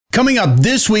Coming up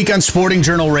this week on Sporting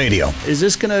Journal Radio. Is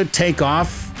this going to take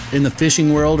off in the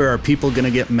fishing world, or are people going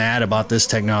to get mad about this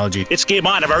technology? It's game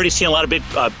on. I've already seen a lot of big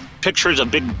pictures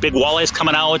of big walleyes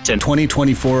coming out. And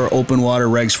 2024 open water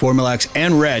regs, Formulax,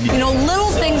 and Red. You know,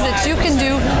 little things that you can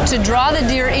do to draw the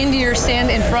deer into your stand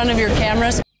in front of your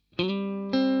cameras.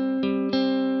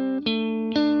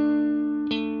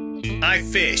 I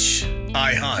fish,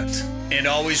 I hunt, and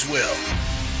always will.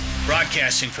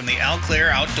 Broadcasting from the Eau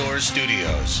Claire Outdoors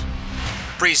Studios.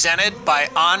 Presented by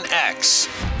OnX.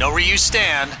 Know where you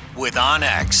stand with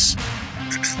OnX.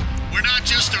 We're not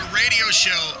just a radio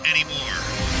show anymore.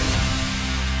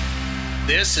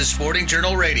 This is Sporting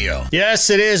Journal Radio.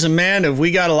 Yes, it is, Amanda. We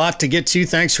got a lot to get to.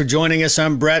 Thanks for joining us.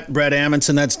 I'm Bret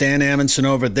Amundson. That's Dan Amundson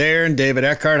over there. And David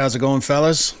Eckhardt. How's it going,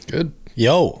 fellas? Good.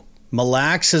 Yo. Mille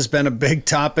Lacs has been a big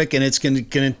topic, and it's going to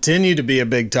continue to be a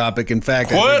big topic. In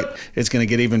fact, I think it's going to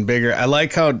get even bigger. I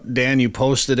like how, Dan, you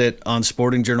posted it on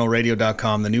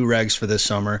sportingjournalradio.com, the new regs for this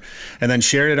summer, and then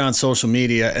shared it on social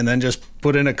media, and then just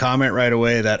put in a comment right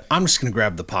away that I'm just going to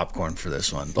grab the popcorn for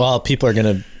this one. Well, people are going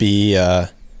to be...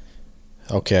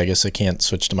 okay, I guess I can't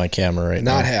switch to my camera right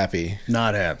now. Not happy.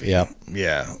 Not happy. Yeah.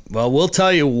 Yeah. Well, we'll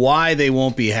tell you why they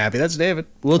won't be happy. That's David.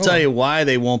 We'll tell you why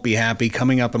they won't be happy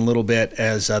coming up in a little bit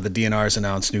as the DNR's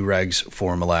announced new regs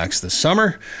for Mille Lacs this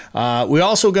summer. We will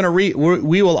also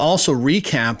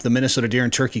recap the Minnesota Deer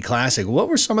and Turkey Classic. What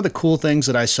were some of the cool things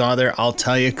that I saw there? I'll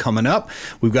tell you coming up.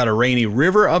 We've got a Rainy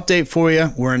River update for you.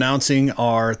 We're announcing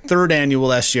our third annual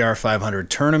SJR 500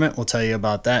 tournament. We'll tell you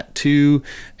about that too.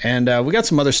 And we got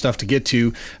some other stuff to get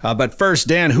to. But first,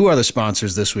 Dan, who are the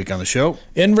sponsors this week on the show?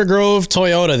 Invergrove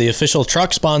Toyota, the official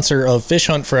truck sponsor of Fish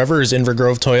Hunt Forever, is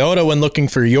Invergrove Toyota. When looking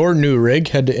for your new rig,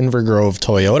 head to Invergrove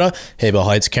Toyota, Haybell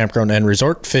Heights Campground and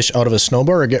Resort. Fish out of a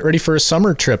snowboard or get ready for a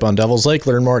summer trip on Devil's Lake.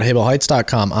 Learn more at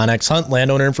haybellheights.com. OnX Hunt,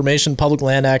 landowner information, public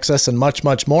land access, and much,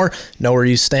 much more. Know where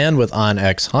you stand with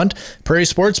OnX Hunt. Prairie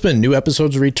Sportsman, new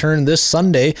episodes return this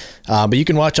Sunday, but you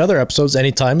can watch other episodes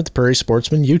anytime at the Prairie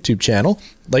Sportsman YouTube channel.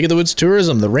 Lake of the Woods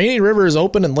Tourism. The Rainy River is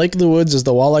open and Lake of the Woods is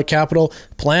the walleye capital.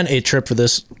 Plan a trip for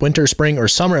this winter, spring, or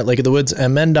summer at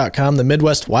lakeofthewoodsmn.com. The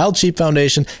Midwest Wild Sheep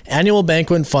Foundation annual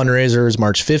banquet and fundraiser is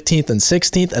March 15th and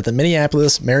 16th at the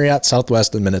Minneapolis Marriott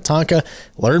Southwest in Minnetonka.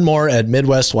 Learn more at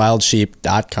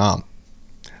midwestwildsheep.com.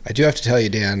 I do have to tell you,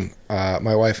 Dan,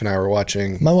 my wife and I were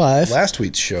watching last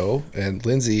week's show, and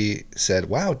Lindsay said,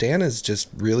 wow, Dan has just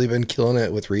really been killing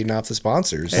it with reading off the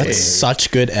sponsors. That's such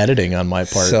good editing on my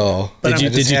part. So, did you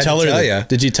tell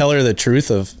her the truth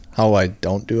of how I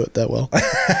don't do it that well?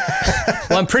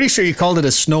 Well, I'm pretty sure you called it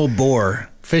a snow borer.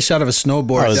 Fish out of a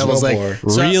snowboard. I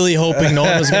was really hoping no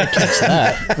one was going to catch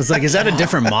that. I was like, is that a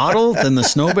different model than the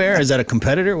Snow Bear? Is that a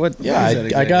competitor? What? Yeah,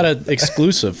 I got an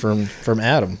exclusive from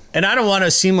Adam. And I don't want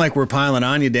to seem like we're piling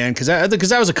on you, Dan, because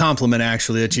that was a compliment,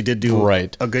 actually, that you did do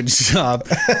a good job.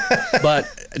 But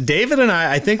David and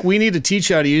I think we need to teach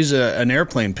you how to use an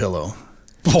airplane pillow.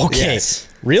 Okay. Yes.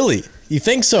 Really? You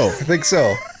think so? I think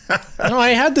so. No, I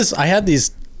had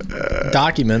these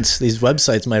documents, these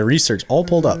websites, my research all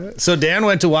pulled up. So Dan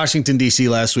went to Washington, D.C.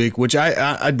 last week, which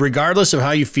I regardless of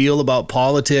how you feel about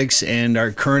politics and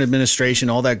our current administration,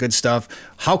 all that good stuff,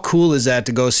 how cool is that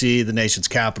to go see the nation's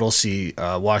capital, see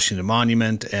Washington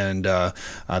Monument and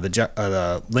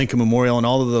the Lincoln Memorial and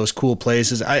all of those cool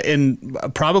places. And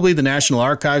probably the National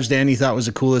Archives, Dan, you thought was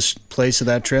the coolest place of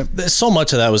that trip? So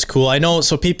much of that was cool. I know,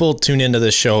 so people tune into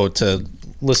this show to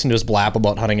listen to us blab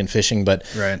about hunting and fishing, but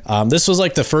this was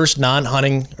like the first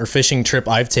non-hunting or fishing trip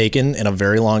I've taken in a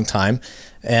very long time.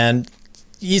 And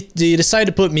you decide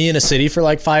to put me in a city for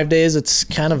like 5 days. It's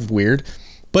kind of weird,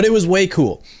 but it was way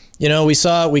cool. You know, we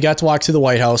got to walk through the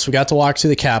White House. We got to walk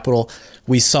through the Capitol.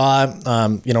 We saw,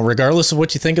 regardless of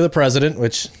what you think of the president,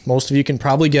 which most of you can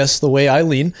probably guess the way I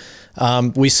lean,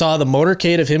 we saw the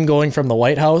motorcade of him going from the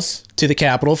White House to the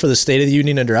Capitol for the State of the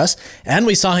Union address. And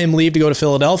we saw him leave to go to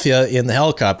Philadelphia in the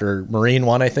helicopter, Marine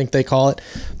One, I think they call it.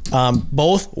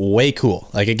 Both way cool.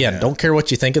 Like, again, don't care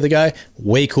what you think of the guy.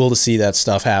 Way cool to see that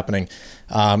stuff happening.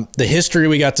 The history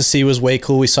we got to see was way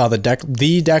cool. We saw the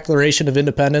Declaration of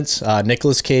Independence.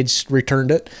 Nicolas Cage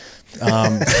returned it.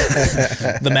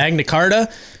 The Magna Carta,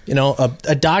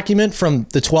 a document from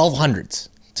the 1200s.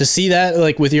 To see that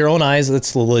like with your own eyes,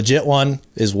 that's the legit one.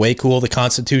 is way cool. The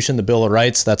Constitution, the Bill of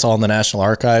Rights, that's all in the National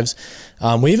Archives.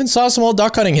 We even saw some old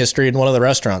duck hunting history in one of the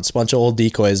restaurants, a bunch of old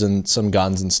decoys and some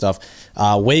guns and stuff.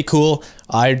 Way cool.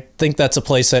 I think that's a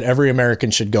place that every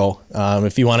American should go.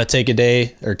 If you want to take a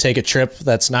day or take a trip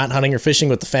that's not hunting or fishing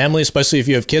with the family, especially if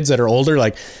you have kids that are older,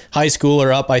 like high school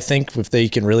or up, I think if they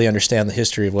can really understand the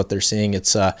history of what they're seeing,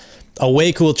 it's a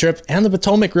way cool trip. And the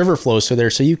Potomac River flows through there,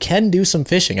 so you can do some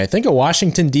fishing. I think a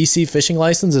Washington, D.C. fishing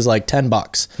license is like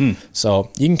 $10. So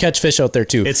you can catch fish out there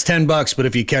too. It's $10, but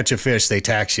if you catch a fish, they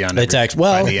tax you on it. They tax,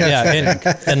 well, yeah,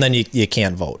 and then you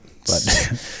can't vote. But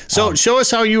so show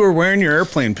us how you were wearing your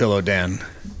airplane pillow, Dan.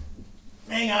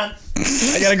 Hang on.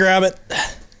 I gotta grab it.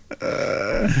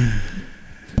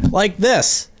 Like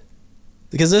this.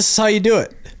 Because this is how you do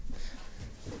it.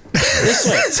 This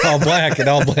way. It's all black. It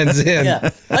all blends in.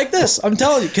 Yeah. Like this. I'm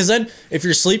telling you. Because then if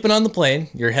you're sleeping on the plane,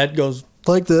 your head goes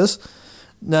like this.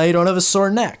 Now you don't have a sore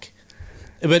neck.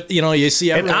 But, you know, you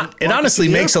see everyone... It honestly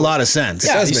makes a lot of sense.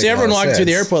 Yeah, you see everyone walking through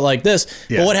the airport like this.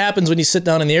 Yeah. But what happens when you sit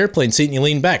down in the airplane seat and you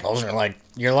lean back? Those are like,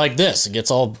 you're like this. It gets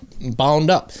all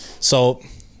bound up. So...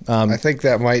 I think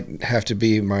that might have to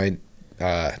be my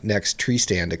next tree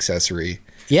stand accessory.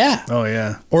 Yeah. Oh,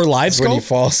 yeah. Or Livescope. When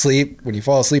you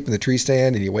fall asleep in the tree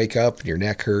stand and you wake up and your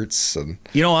neck hurts. And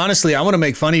you know, honestly, I want to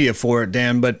make fun of you for it,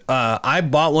 Dan, but I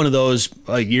bought one of those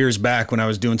years back when I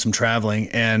was doing some traveling,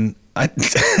 and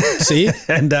see,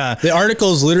 and the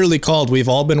article is literally called "We've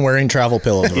all been wearing travel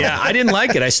pillows." Yeah, I didn't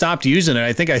like it. I stopped using it.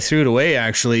 I think I threw it away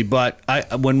actually. But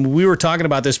when we were talking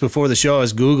about this before the show, I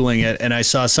was Googling it, and I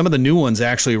saw some of the new ones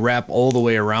actually wrap all the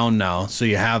way around now. So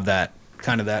you have that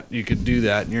kind of that you could do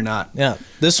that, and you're not. Yeah,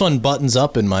 this one buttons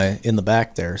up in the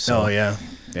back there. So. Oh yeah.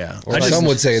 Yeah. Or some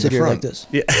would say the front. Like this.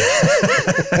 Yeah.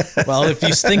 Well, if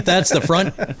you think that's the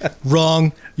front,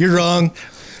 wrong. You're wrong.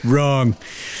 Wrong.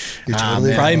 You're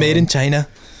totally probably made in China.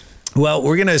 Well,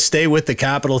 we're going to stay with the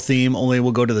capital theme, only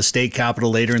we'll go to the state capital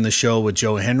later in the show with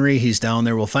Joe Henry. He's down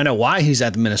there. We'll find out why he's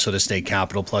at the Minnesota State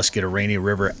Capitol, plus get a Rainy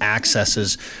River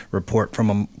Accesses report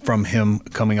from him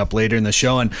coming up later in the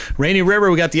show. And Rainy River,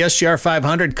 we got the SJR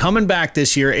 500 coming back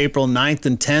this year, April 9th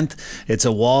and 10th. It's a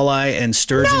walleye and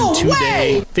sturgeon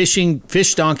two-day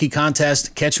fish donkey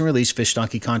contest, catch and release fish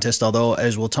donkey contest, although,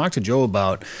 as we'll talk to Joe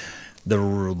about, the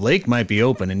lake might be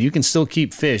open, and you can still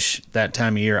keep fish that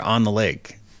time of year on the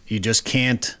lake. You just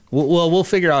can't. Well, we'll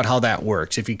figure out how that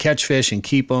works. If you catch fish and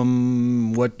keep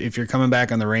them, if you're coming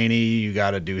back on the rainy, you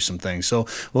got to do some things. So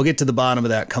we'll get to the bottom of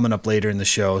that coming up later in the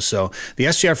show. So the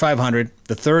SJR 500,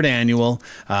 the third annual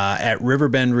at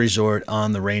Riverbend Resort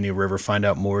on the Rainy River. Find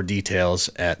out more details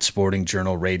at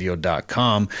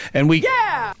sportingjournalradio.com. And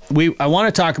I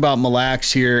want to talk about Mille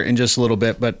Lacs here in just a little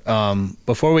bit, but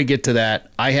before we get to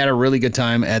that, I had a really good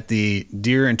time at the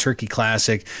Deer and Turkey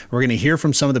Classic. We're going to hear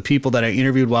from some of the people that I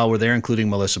interviewed while we're there, including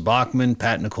Melissa Bachman,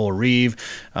 Pat Nicole Reeve,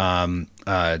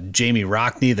 Jamie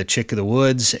Rockney, the Chick of the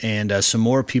Woods, and some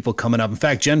more people coming up. In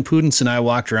fact, Jen Pudence and I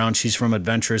walked around. She's from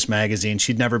Adventurous Magazine.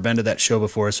 She'd never been to that show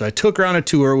before, so I took her on a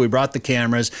tour. We brought the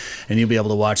cameras, and you'll be able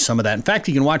to watch some of that. In fact,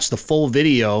 you can watch the full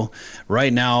video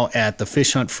right now at the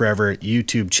Fish Hunt Forever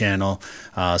YouTube channel,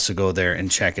 so go there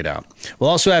and check it out. We'll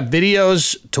also have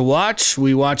videos to watch.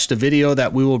 We watched a video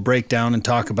that we will break down and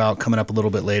talk about coming up a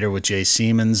little bit later with Jay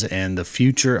Siemens and the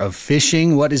future of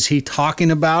fishing. What is he talking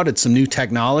about? It's some new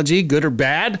technology, good or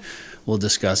bad. We'll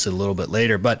discuss it a little bit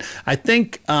later. But I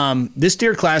think this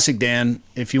Deer Classic, Dan,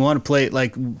 if you want to play,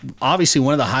 like, obviously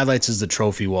one of the highlights is the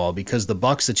trophy wall, because the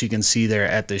bucks that you can see there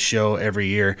at this show every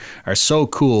year are so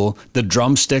cool. The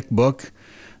drumstick book,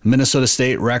 Minnesota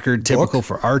State record, typical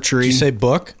for archery. Did you say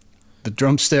book? The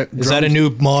drumstick. Is that a new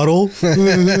model?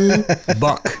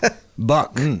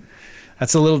 Buck.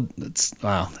 That's a little, it's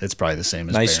probably the same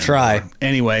as nice Baron. try.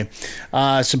 Anyway,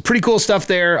 some pretty cool stuff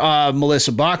there.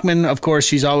 Melissa Bachman, of course,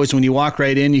 she's always, when you walk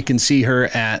right in, you can see her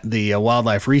at the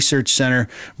Wildlife Research Center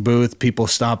booth. People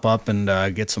stop up and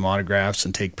get some autographs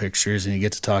and take pictures, and you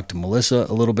get to talk to Melissa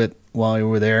a little bit while you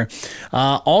were there.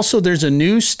 Also, there's a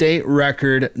new state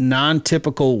record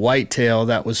non-typical whitetail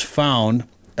that was found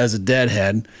as a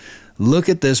deadhead. Look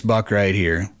at this buck right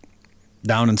here,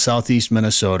 down in southeast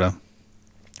Minnesota.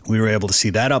 We were able to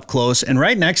see that up close. And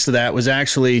right next to that was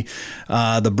actually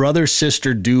the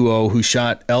brother-sister duo who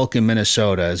shot elk in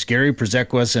Minnesota. It's Gary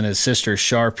Przekwis and his sister,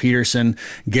 Shar Peterson.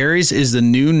 Gary's is the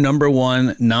new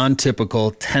 #1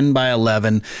 non-typical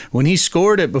 10x11. When he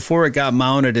scored it before it got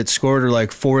mounted, it scored her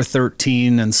like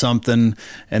 413 and something.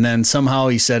 And then somehow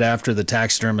he said after the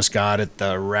taxidermist got it,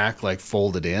 the rack like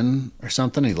folded in or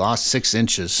something. He lost 6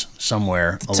 inches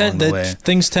somewhere along the way.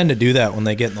 Things tend to do that when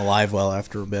they get in the live well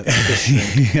after a bit.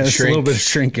 It's a little bit of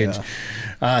shrinkage.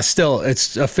 Still,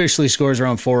 it's officially scores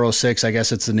around 406. I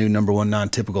guess it's the new #1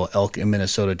 non-typical elk in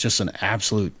Minnesota. Just an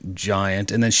absolute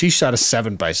giant. And then she shot a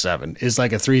 7x7. It's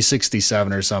like a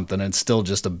 367 or something. It's still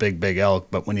just a big, big elk.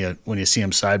 But when you see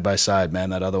them side by side,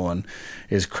 man, that other one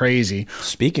is crazy.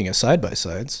 Speaking of side by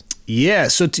sides, yeah.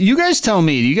 So you guys tell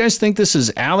me. Do you guys think this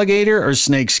is alligator or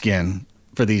snakeskin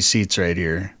for these seats right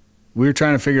here? We were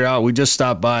trying to figure out. We just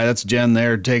stopped by. That's Jen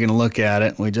there taking a look at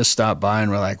it. We just stopped by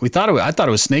and we're like, I thought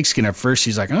it was snakeskin at first.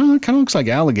 She's like, oh, it kind of looks like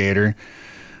alligator.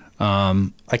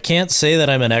 I can't say that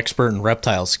I'm an expert in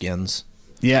reptile skins.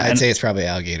 Yeah, I'd say it's probably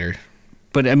alligator.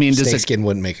 But I mean, snakeskin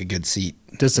wouldn't make a good seat.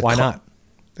 Why not?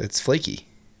 It's flaky.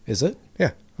 Is it?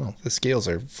 Yeah. Oh, the scales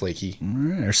are flaky.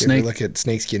 Right, if you look at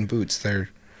snakeskin boots,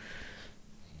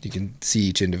 you can see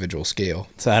each individual scale.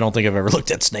 So I don't think I've ever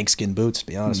looked at snakeskin boots, to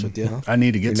be honest with you. I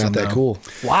need to get some. Not that cool.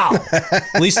 Wow.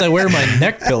 At least I wear my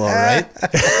neck pillow, right?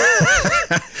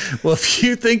 Well, if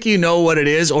you think you know what it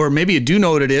is, or maybe you do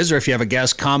know what it is, or if you have a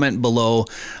guess, comment below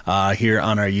here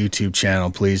on our YouTube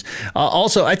channel, please.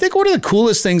 Also, I think one of the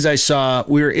coolest things I saw,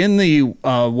 we were in the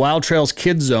Wild Trails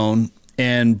Kids Zone,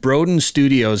 and Broden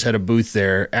Studios had a booth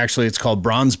there. Actually, it's called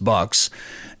Bronze Bucks.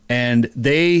 And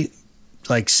they...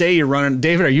 Like, say you're running...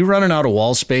 David, are you running out of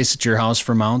wall space at your house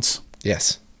for mounts?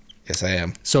 Yes. Yes, I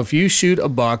am. So if you shoot a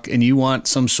buck and you want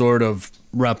some sort of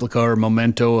replica or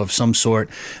memento of some sort,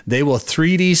 they will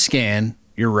 3D scan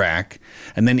your rack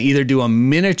and then either do a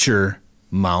miniature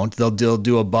mount. They'll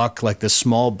do a buck, like this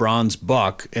small bronze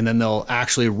buck, and then they'll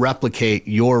actually replicate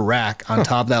your rack on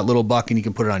top of that little buck, and you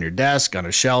can put it on your desk, on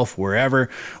a shelf, wherever.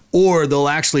 Or they'll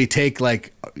actually take,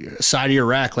 like, side of your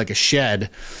rack, like a shed,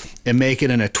 and make it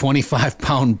in a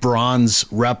 25-pound bronze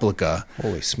replica.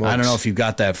 Holy smokes. I don't know if you've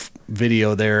got that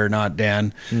video there or not,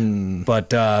 Dan. But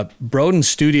Broden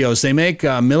Studios, they make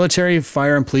military,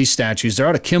 fire, and police statues. They're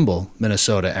out of Kimball,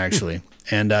 Minnesota, actually.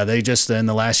 And they just, in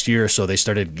the last year or so, they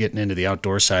started getting into the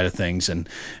outdoor side of things and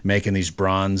making these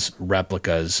bronze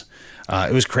replicas.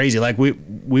 It was crazy. Like, we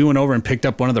went over and picked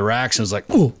up one of the racks and was like,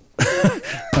 ooh.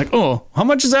 Like, oh, how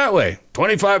much does that weigh?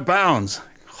 25 pounds.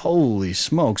 Holy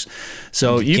smokes.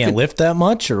 So you can't lift that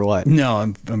much or what? No,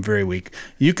 I'm very weak.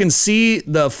 You can see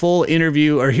the full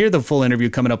interview or hear the full interview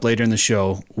coming up later in the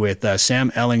show with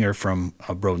Sam Ellinger from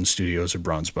Broden Studios or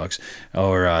Bronze Bucks,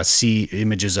 or see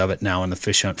images of it now on the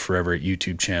Fish Hunt Forever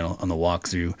YouTube channel on the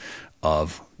walkthrough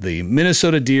of the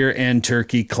Minnesota Deer and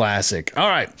Turkey Classic. All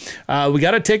right, we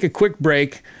got to take a quick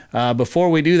break. Before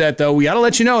we do that, though, we got to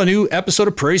let you know a new episode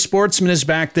of Prairie Sportsman is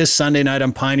back this Sunday night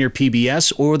on Pioneer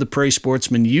PBS or the Prairie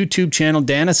Sportsman YouTube channel.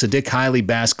 Dan, it's the Dick Hiley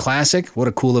Bass Classic. What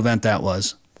a cool event that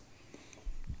was.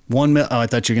 I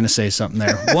thought you were going to say something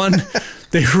there.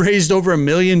 They raised over $1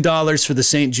 million for the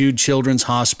St. Jude Children's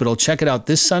Hospital. Check it out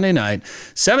this Sunday night,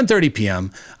 7:30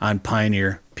 p.m. on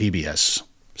Pioneer PBS.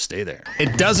 Stay there.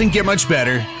 It doesn't get much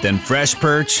better than fresh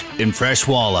perch and fresh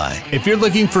walleye. If you're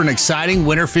looking for an exciting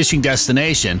winter fishing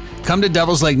destination, come to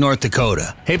Devil's Lake, North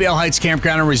Dakota. Haybale Heights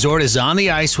Campground and Resort is on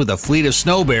the ice with a fleet of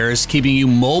snow bears, keeping you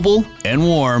mobile and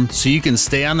warm so you can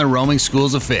stay on the roaming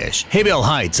schools of fish. Haybale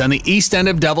Heights on the east end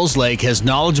of Devil's Lake has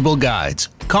knowledgeable guides,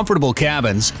 comfortable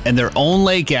cabins, and their own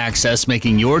lake access,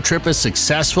 making your trip as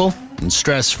successful and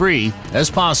stress-free as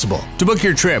possible. To book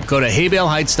your trip, go to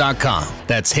haybaleheights.com.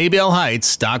 That's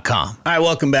haybaleheights.com. All right,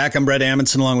 welcome back. I'm Bret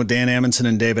Amundson, along with Dan Amundson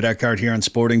and David Eckhardt here on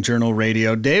Sporting Journal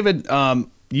Radio. David,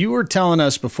 you were telling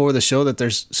us before the show that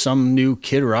there's some new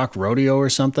Kid Rock rodeo or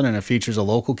something, and it features a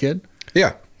local kid?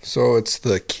 Yeah. So it's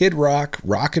the Kid Rock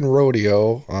Rockin'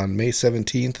 Rodeo on May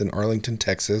 17th in Arlington,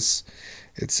 Texas.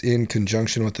 It's in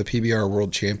conjunction with the PBR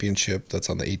World Championship that's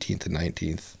on the 18th and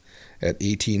 19th at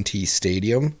AT&T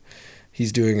Stadium.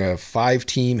 He's doing a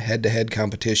 5-team head-to-head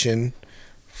competition.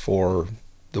 For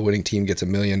the winning team gets $1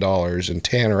 million. And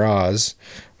Tanner Oz,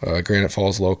 Granite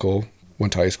Falls local,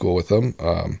 went to high school with him,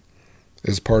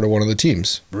 is part of one of the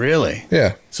teams. Really?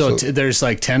 Yeah. So there's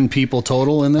like 10 people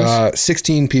total in this?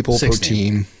 16 people per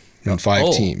team and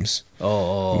 5 teams.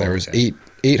 And there was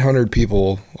 800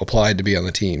 people applied to be on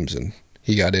the teams, and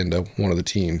he got into one of the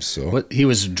teams. So he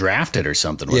was drafted or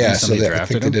something? Yeah, so I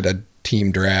think they did a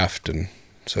team draft, and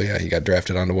so yeah, he got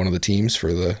drafted onto one of the teams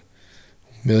for the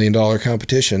 $1 million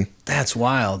competition. That's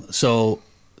wild. So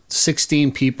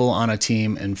 16 people on a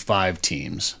team and 5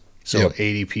 teams. So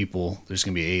 80 people. There's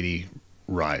going to be 80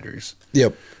 riders.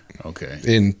 Yep. Okay.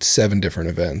 In 7 different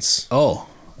events. Oh,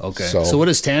 okay. So what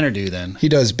does Tanner do then? He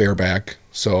does bareback.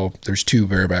 So there's 2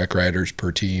 bareback riders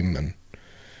per team, and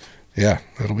yeah,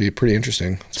 that'll be pretty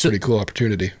interesting. It's a pretty cool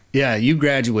opportunity. Yeah, you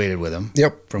graduated with him.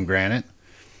 Yep. From Granite.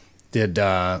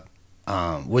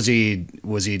 Was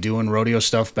he doing rodeo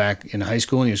stuff back in high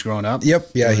school when he was growing up?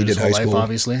 Yep. Yeah, he did high school,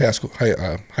 obviously. High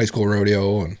school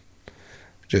rodeo, and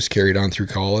just carried on through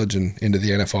college and into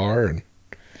the NFR.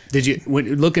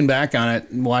 And looking back on it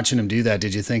and watching him do that,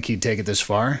 did you think he'd take it this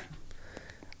far?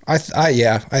 I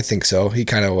think so. He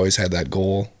kind of always had that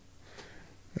goal,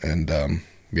 and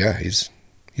he's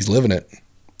living it.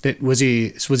 Was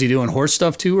he doing horse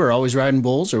stuff too, or always riding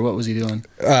bulls, or what was he doing?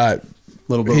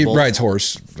 Little bit. He of both? rides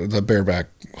horse, the bareback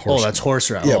horse. Oh, that's horse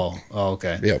riding. Yep. Oh,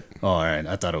 okay. Yep. Oh, all right.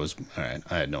 I thought it was all right.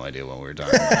 I had no idea what we were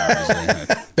talking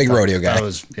about. Big rodeo guy.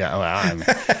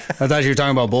 I thought you were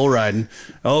talking about bull riding.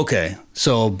 Okay,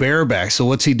 so bareback. So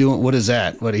what's he doing? What is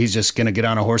that? What, he's just gonna get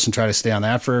on a horse and try to stay on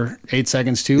that for 8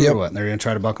 seconds too, Yep. or what? And they're gonna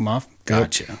try to buck him off.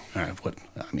 Gotcha. Yep. All right. What?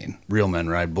 I mean, real men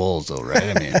ride bulls, though, right?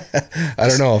 I mean, I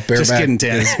don't know. Bareback just kidding,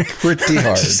 Dan. is pretty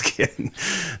hard. Just kidding.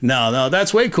 No,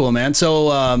 that's way cool, man. So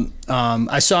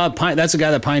I saw that's a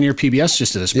guy that Pioneer PBS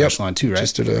just did a special on too, right?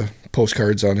 Just did a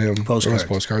postcards on him.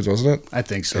 Postcards, wasn't it? I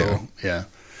think so. Yeah.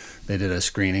 They did a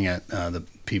screening at the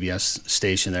PBS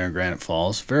station there in Granite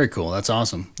Falls. Very cool. That's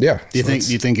awesome. Yeah. Do you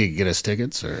think he could get us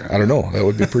tickets, or I don't know. That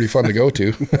would be pretty fun to go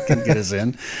to. Can get us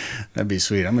in? That'd be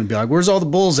sweet. I'm gonna be like, where's all the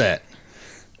bulls at?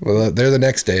 Well, they're the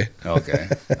next day. Okay.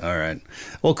 All right.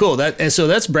 Well, cool. So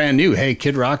that's brand new. Hey,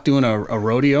 Kid Rock doing a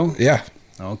rodeo? Yeah.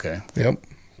 Okay. Yep.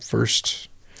 First.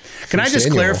 Can I just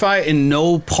clarify? In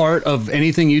no part of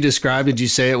anything you described did you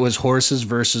say it was horses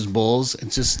versus bulls?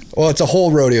 It's just. Well, it's a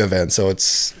whole rodeo event, so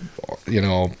it's,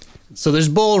 So there's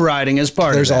bull riding as part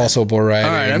of it. There's also bull riding.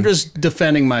 All right, I'm just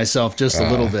defending myself just a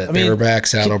little bit. Bareback,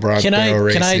 saddle bronc, barrel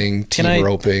racing, team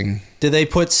roping. Did they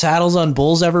put saddles on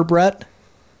bulls ever, Brett?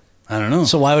 I don't know.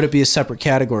 So why would it be a separate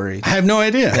category? I have no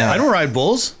idea. Yeah. I don't ride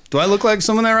bulls. Do I look like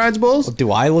someone that rides bulls?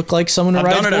 Do I look like someone who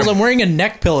rides bulls? I'm wearing a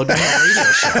neck pillow during a radio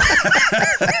show.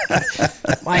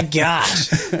 My gosh.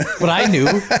 But I knew.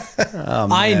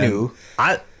 I knew.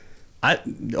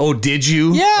 Did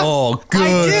you? Yeah. Oh,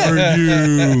 good for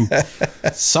you.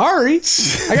 Sorry.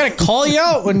 I got to call you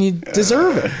out when you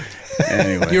deserve it.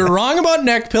 Anyway. You're wrong about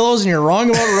neck pillows and you're wrong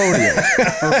about rodeo.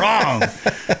 Wrong.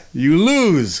 You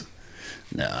lose.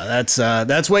 No,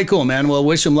 that's way cool, man. Well,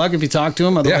 wish him luck if you talk to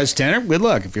him. Otherwise, Tanner, good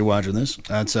luck if you're watching this.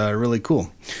 That's really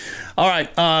cool. All right.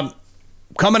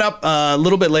 Coming up a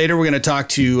little bit later, we're going to talk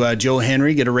to Joe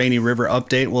Henry, get a Rainy River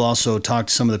update. We'll also talk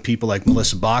to some of the people like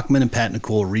Melissa Bachman and Pat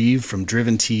Nicole Reeve from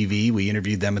Driven TV. We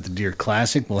interviewed them at the Deer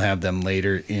Classic. We'll have them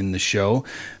later in the show.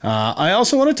 I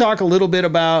also want to talk a little bit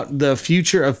about the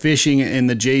future of fishing in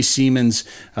the Jay Siemens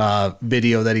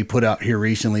video that he put out here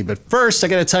recently. But first, I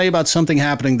got to tell you about something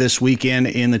happening this weekend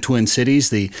in the Twin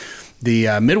Cities.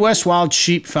 The Midwest Wild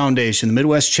Sheep Foundation, the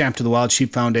Midwest chapter of the Wild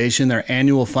Sheep Foundation, their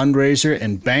annual fundraiser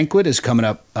and banquet is coming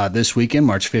up this weekend,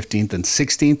 March 15th and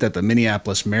 16th at the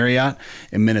Minneapolis Marriott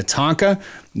in Minnetonka.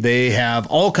 They have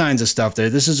all kinds of stuff there.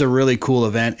 This is a really cool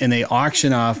event, and they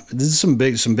auction off. This is some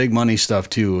big money stuff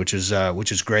too, which is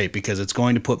great because it's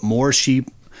going to put more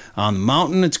sheep on the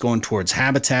mountain. It's going towards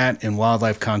habitat and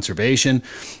wildlife conservation.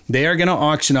 They are going to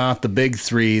auction off the big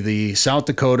three, the South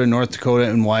Dakota, North Dakota,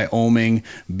 and Wyoming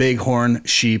bighorn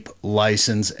sheep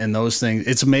license, and those things.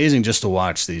 It's amazing just to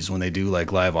watch these when they do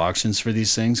like live auctions for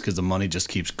these things because the money just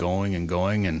keeps going and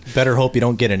going. And better hope you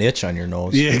don't get an itch on your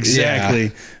nose. Yeah, exactly.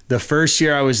 Yeah. The first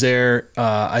year I was there,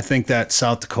 I think that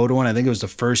South Dakota one, I think it was the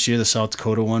first year the South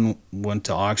Dakota one went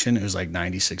to auction. It was like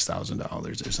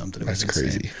 $96,000 or something. That's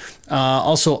crazy.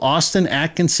 Also, Austin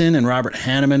Atkinson and Robert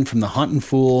Hanneman from the Huntin'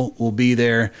 Fool will be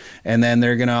there, and then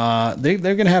they're gonna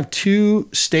have 2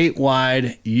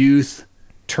 statewide youth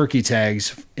turkey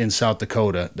tags in South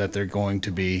Dakota that they're going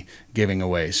to be giving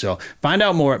away. So find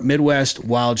out more at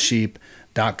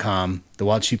MidwestWildSheep.com. The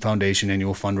Wild Sheep Foundation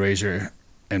annual fundraiser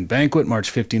and banquet, March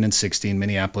 15 and 16,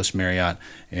 Minneapolis Marriott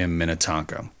in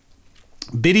Minnetonka.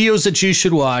 Videos that you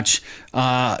should watch.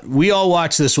 We all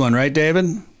watched this one, right, David?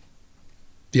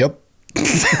 Yep.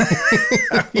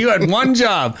 You had one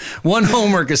job, one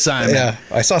homework assignment. Yeah,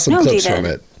 I saw some clips from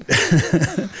it.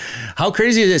 How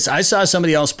crazy is this? I saw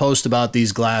somebody else post about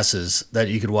these glasses that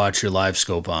you could watch your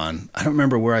Livescope on. I don't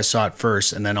remember where I saw it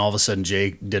first, and then all of a sudden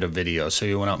Jay did a video. So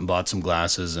he went out and bought some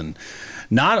glasses, and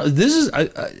not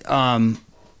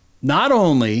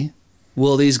only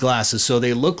will these glasses, so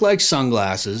they look like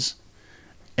sunglasses,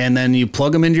 and then you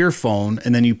plug them into your phone,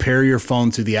 and then you pair your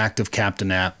phone through the Active Captain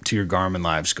app to your Garmin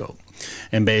Livescope.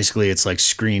 And basically, it's like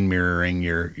screen mirroring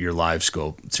your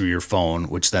Livescope through your phone,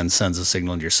 which then sends a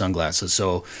signal into your sunglasses.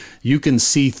 So you can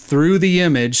see through the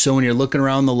image. So when you're looking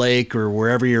around the lake or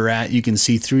wherever you're at, you can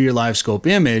see through your Livescope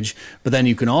image, but then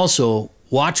you can also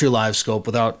watch your Livescope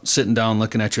without sitting down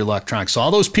looking at your electronics. So all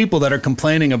those people that are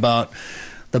complaining about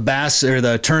the bass or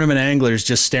the tournament anglers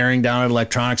just staring down at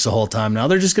electronics the whole time. Now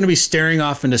they're just going to be staring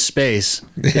off into space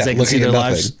because they can see their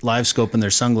live scope in their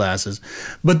sunglasses.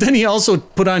 But then he also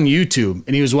put on YouTube,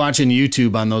 and he was watching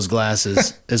YouTube on those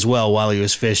glasses as well while he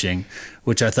was fishing,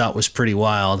 which I thought was pretty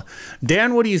wild.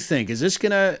 Dan, what do you think? Is this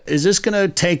gonna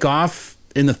take off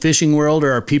in the fishing world,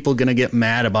 or are people going to get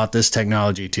mad about this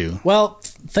technology too? Well,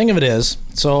 thing of it is,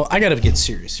 so I got to get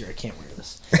serious here. I can't wear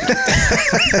this.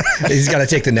 He's got to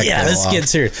take the neck. Yeah, let's get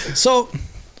serious. So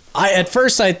at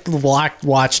first I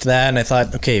watched that and I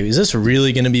thought, okay, is this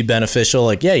really going to be beneficial?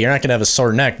 Like, yeah, you're not going to have a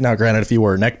sore neck. Now, granted, if you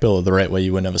wore a neck pillow the right way,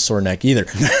 you wouldn't have a sore neck either.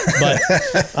 But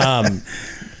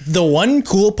the one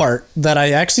cool part that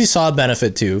I actually saw a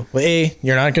benefit to, A,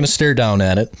 you're not going to stare down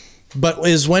at it, but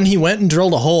is when he went and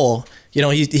drilled a hole. You know,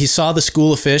 he saw the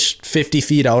school of fish 50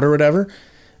 feet out or whatever,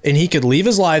 and he could leave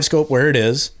his live scope where it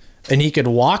is, and he could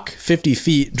walk 50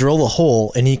 feet, drill the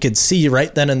hole, and he could see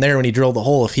right then and there when he drilled the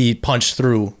hole if he punched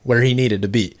through where he needed to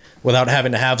be without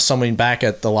having to have someone back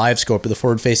at the live scope or the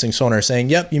forward-facing sonar saying,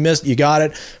 yep, you missed, you got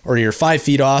it, or you're 5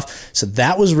 feet off. So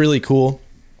that was really cool.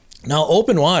 Now,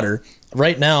 open water,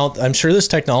 right now, I'm sure this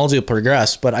technology will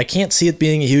progress, but I can't see it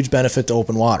being a huge benefit to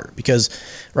open water because,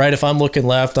 right, if I'm looking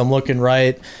left, I'm looking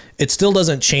right, it still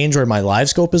doesn't change where my live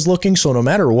scope is looking. So no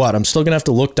matter what, I'm still going to have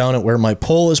to look down at where my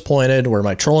pole is pointed, where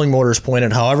my trolling motor is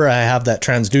pointed, however I have that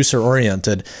transducer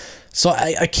oriented. So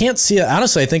I can't see it.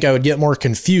 Honestly, I think I would get more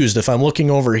confused if I'm looking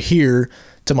over here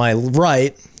to my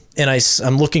right and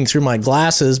I'm looking through my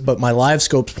glasses, but my live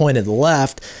scope's pointed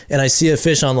left and I see a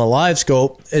fish on the live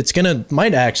scope.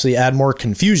 Might actually add more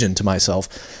confusion to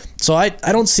myself. So I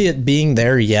don't see it being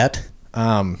there yet.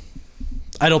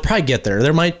 It'll probably get there.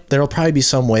 There'll probably be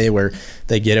some way where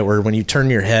they get it where when you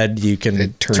turn your head, you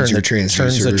can turns the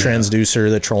transducer,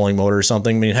 the trolling motor or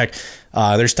something. I mean, heck,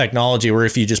 there's technology where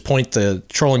if you just point the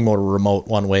trolling motor remote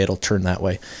one way, it'll turn that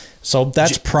way. So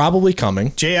that's probably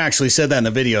coming. Jay actually said that in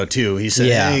the video too. He said,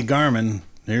 hey, Garmin,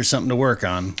 here's something to work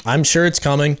on. I'm sure it's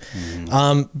coming.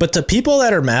 But to people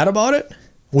that are mad about it,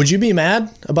 would you be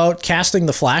mad about casting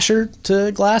the flasher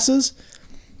to glasses?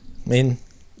 I mean,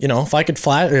 you know, if I could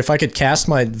cast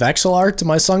my Vexilar to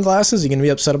my sunglasses, you going to be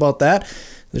upset about that?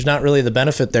 There's not really the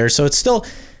benefit there. So it's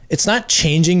not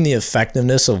changing the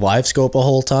effectiveness of LiveScope a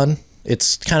whole ton.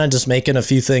 It's kind of just making a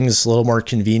few things a little more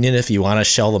convenient if you want to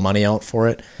shell the money out for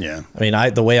it. Yeah. I mean,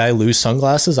 the way I lose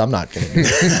sunglasses, I'm not going to.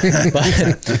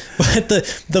 But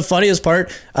the funniest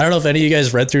part, I don't know if any of you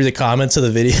guys read through the comments of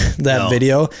the video,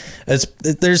 video.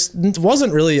 It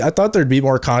wasn't really, I thought there'd be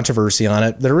more controversy on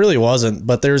it. There really wasn't,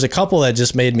 but there's a couple that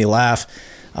just made me laugh.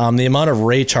 The amount of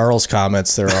Ray Charles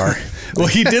comments there are. Well,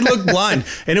 he did look blind,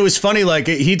 and it was funny. Like,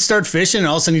 he'd start fishing, and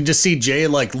all of a sudden you'd just see Jay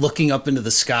like looking up into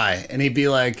the sky, and he'd be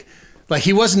like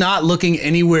he was not looking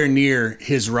anywhere near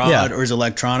his rod or his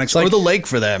electronics or the lake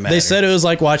for that matter. They said it was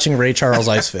like watching Ray Charles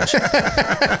ice fish.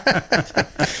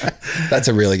 That's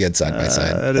a really good side by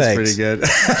side. That is pretty good.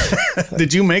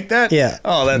 Did you make that? Yeah.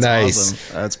 Oh, that's nice.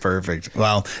 awesome. That's perfect.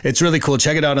 Well, it's really cool.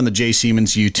 Check it out on the Jay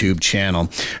Siemens YouTube channel.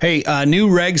 Hey, new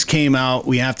regs came out.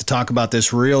 We have to talk about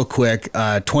this real quick.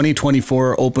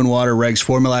 2024 open water regs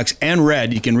for Mille Lacs and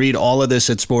Red. You can read all of this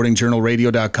at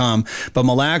sportingjournalradio.com. But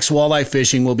Mille Lacs walleye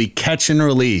fishing will be catch and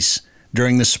release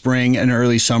during the spring and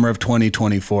early summer of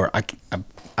 2024.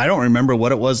 I don't remember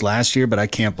what it was last year, but I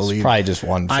can't believe it's probably just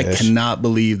one fish. I cannot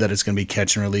believe that it's going to be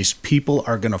catch and release. People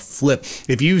are going to flip.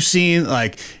 If you've seen,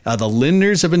 like, the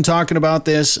Lindners have been talking about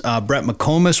this. Brett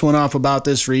McComas went off about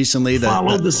this recently.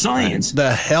 Follow the science.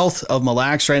 The health of Mille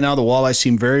Lacs right now, the walleye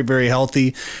seem very, very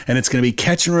healthy, and it's going to be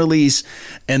catch and release.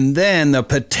 And then the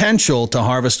potential to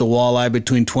harvest a walleye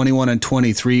between 21 and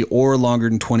 23 or longer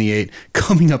than 28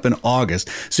 coming up in August.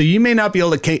 So you may not be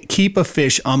able to keep a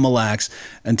fish on Mille Lacs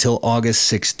until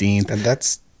August 16th. And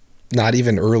that's not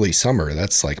even early summer.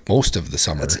 That's like most of the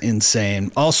summer. That's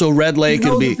insane. Also, Red Lake,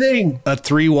 it'll be a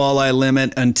 3 walleye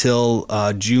limit until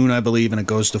June, I believe, and it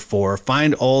goes to 4.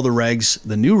 Find all the regs,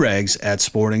 the new regs, at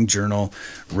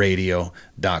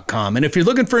sportingjournalradio.com. And if you're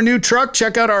looking for a new truck,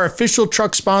 check out our official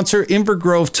truck sponsor,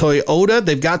 Invergrove Toyota.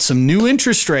 They've got some new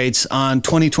interest rates on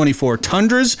 2024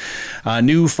 Tundras.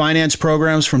 New finance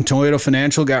programs from Toyota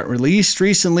Financial got released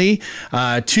recently.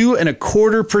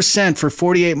 2.25% for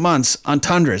 48 months on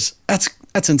Tundras.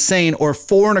 That's insane. Or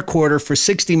 4.25% for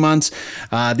 60 months.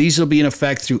 These will be in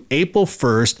effect through April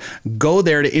 1st. Go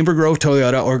there to Invergrove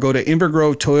Toyota or go to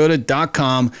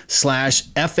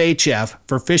invergrovetoyota.com/FHF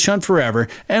for Fish Hunt Forever,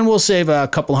 and we'll save a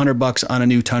couple $100 on a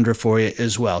new Tundra for you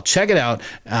as well. Check it out.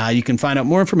 You can find out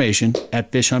more information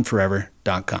at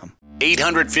fishhuntforever.com.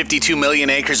 852 million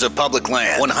acres of public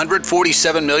land,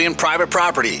 147 million private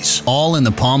properties, all in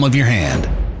the palm of your hand.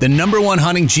 The #1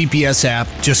 hunting GPS app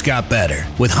just got better.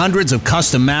 With hundreds of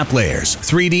custom map layers,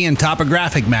 3D and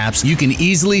topographic maps, you can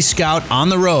easily scout on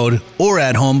the road or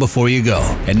at home before you go.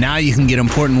 And now you can get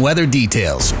important weather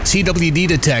details, CWD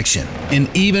detection, and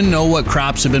even know what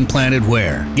crops have been planted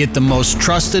where. Get the most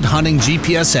trusted hunting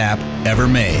GPS app ever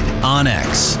made.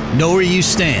 OnX. Know where you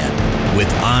stand with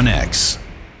OnX.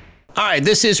 All right,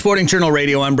 this is Sporting Journal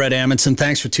Radio. I'm Bret Amundson.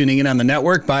 Thanks for tuning in on the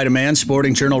network. By demand,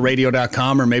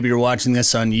 sportingjournalradio.com, or maybe you're watching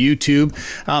this on YouTube.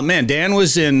 Man, Dan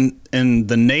was in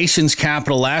the nation's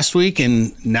capital last week,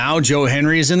 and now Joe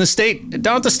Henry is in the state,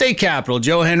 down at the state capitol.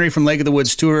 Joe Henry from Lake of the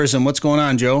Woods Tourism. What's going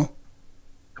on, Joe?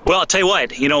 Well, I'll tell you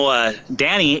what,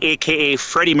 Danny, a.k.a.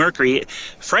 Freddie Mercury,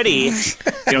 Freddie,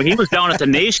 he was down at the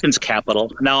nation's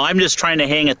capital. Now, I'm just trying to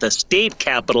hang at the state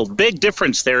capital. Big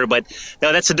difference there, but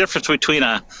that's the difference between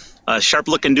a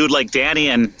sharp-looking dude like Danny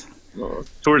and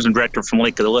tourism director from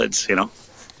Lake of the Woods,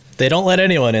 They don't let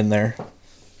anyone in there.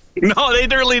 No, they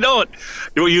really don't.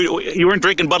 You weren't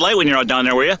drinking Bud Light when you're out down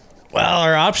there, were you? Well,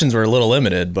 our options were a little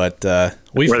limited, but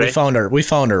we found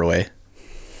our way.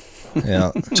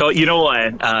 Yeah. So,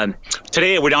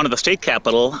 today we're down to the state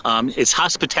capitol. It's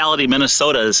Hospitality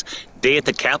Minnesota's day at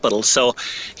the Capitol. So,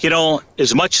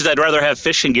 as much as I'd rather have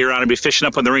fishing gear on and be fishing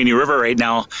up on the Rainy River right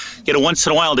now, once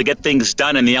in a while to get things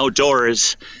done in the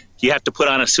outdoors, you have to put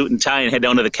on a suit and tie and head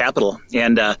down to the Capitol.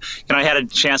 And, I had a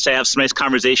chance to have some nice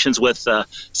conversations with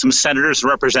some senators and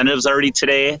representatives already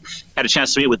today. Had a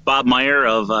chance to meet with Bob Meyer,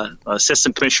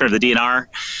 Assistant Commissioner of the DNR.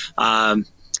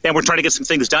 And we're trying to get some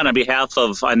things done on behalf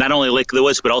of not only Lake of the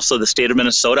Woods, but also the state of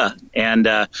Minnesota. And,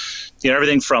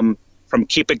 everything from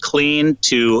keep it clean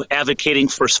to advocating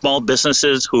for small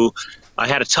businesses who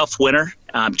had a tough winter,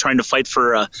 trying to fight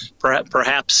for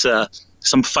perhaps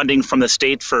some funding from the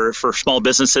state for small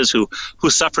businesses who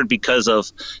suffered because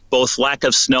of both lack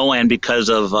of snow and because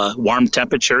of warm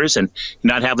temperatures and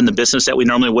not having the business that we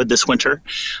normally would this winter.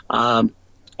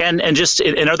 And just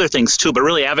in other things too, but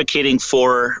really advocating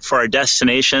for our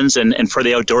destinations and for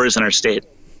the outdoors in our state.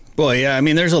 Boy, yeah. I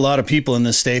mean, there's a lot of people in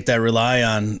this state that rely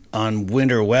on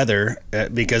winter weather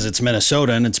because it's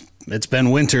Minnesota, and it's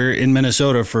been winter in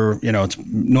Minnesota for, it's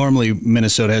normally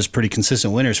Minnesota has pretty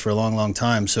consistent winters for a long, long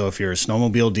time. So if you're a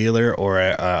snowmobile dealer or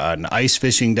an ice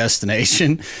fishing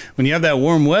destination, when you have that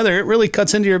warm weather, it really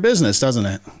cuts into your business, doesn't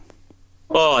it?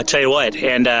 Oh, I tell you what,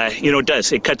 and it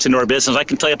does. It cuts into our business. I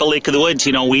can tell you up at Lake of the Woods,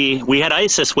 we had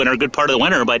ice this winter, a good part of the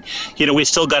winter, but we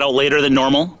still got out later than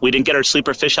normal. We didn't get our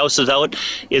sleeper fish houses out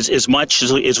as much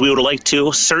as we would have liked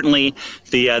to. Certainly,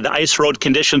 the ice road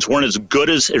conditions weren't as good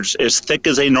as thick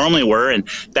as they normally were, and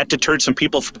that deterred some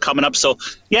people from coming up. So,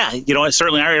 yeah,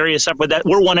 certainly our area suffered that.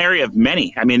 We're one area of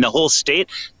many. I mean, the whole state.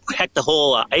 Heck, the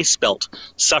whole ice belt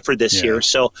suffered this year.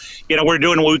 So, we're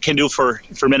doing what we can do for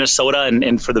Minnesota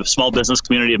and for the small business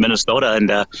community of Minnesota.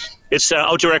 And it's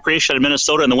outdoor recreation in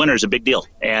Minnesota in the winter is a big deal.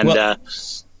 And,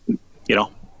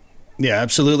 Yeah,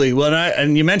 absolutely. Well,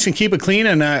 and you mentioned Keep It Clean,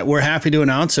 and we're happy to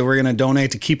announce that we're going to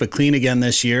donate to Keep It Clean again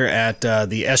this year at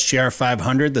the SJR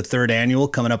 500, the third annual,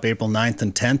 coming up April 9th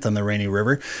and 10th on the Rainy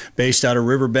River, based out of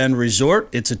Riverbend Resort.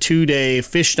 It's a 2-day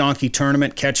fish donkey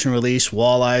tournament, catch and release,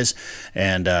 walleyes,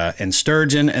 and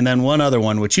sturgeon, and then one other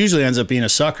one, which usually ends up being a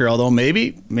sucker, although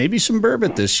maybe some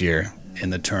burbot this year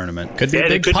in the tournament. Could be a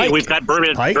big pike. We've got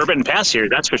burbot in past years,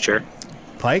 that's for sure.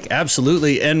 Pike,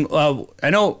 absolutely. And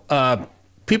I know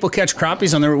people catch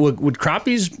crappies on there. Would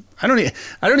crappies? I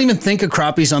don't even think of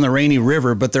crappies on the Rainy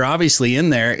River, but they're obviously in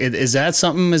there. Is that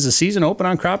something? Is the season open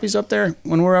on crappies up there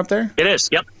when we're up there? It is.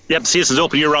 Yep. Season's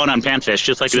open year round on panfish,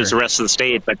 just like it is the rest of the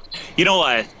state. But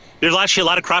there's actually a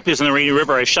lot of crappies in the Rainy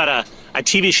River. I shot a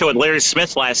TV show with Larry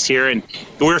Smith last year, and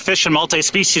we were fishing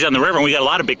multi-species on the river, and we got a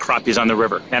lot of big crappies on the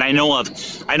river. And I know of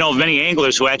many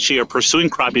anglers who actually are pursuing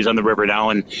crappies on the river now,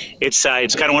 and it's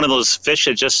kind of one of those fish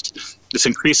that it's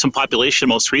increased in population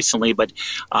most recently. But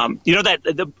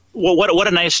what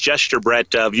a nice gesture,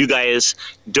 Brett, of you guys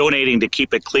donating to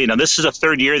Keep It Clean. Now this is the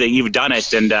third year that you've done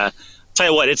it, and I'll tell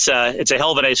you what, it's a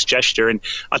hell of a nice gesture. And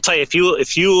I'll tell you,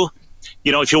 if you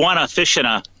want to fish in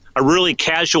a really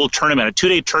casual tournament, a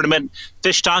 2-day tournament,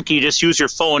 fish donkey, you just use your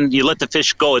phone, you let the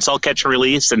fish go. It's all catch and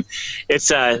release, and it's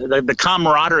the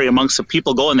camaraderie amongst the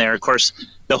people going there. Of course,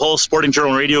 the whole Sporting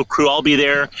Journal Radio crew, I'll be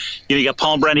there. You got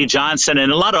Paul Brenny Johnson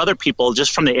and a lot of other people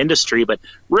just from the industry, but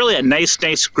really a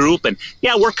nice group. And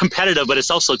yeah, we're competitive, but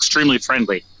it's also extremely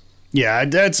friendly. Yeah,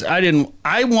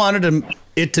 I wanted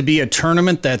it to be a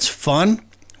tournament that's fun,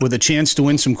 with a chance to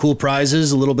win some cool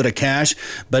prizes, a little bit of cash,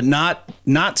 but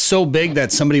not so big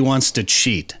that somebody wants to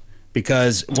cheat.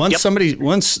 because once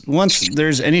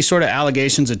there's any sort of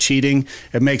allegations of cheating,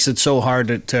 it makes it so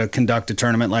hard to conduct a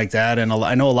tournament like that. And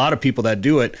I know a lot of people that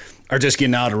do it are just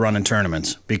getting out of running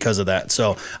tournaments because of that.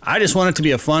 So I just want it to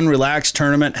be a fun, relaxed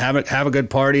tournament, have a good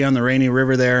party on the Rainy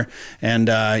River there, and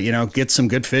get some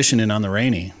good fishing in on the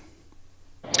Rainy.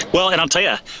 Well, and I'll tell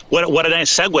you, what a nice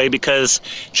segue, because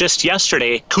just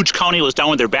yesterday, Cooch County was down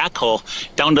with their backhoe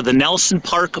down to the Nelson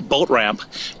Park boat ramp,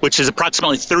 which is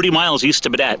approximately 30 miles east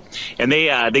of Baudette, and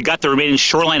they got the remaining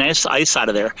shoreline ice out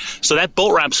of there. So that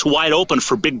boat ramp's wide open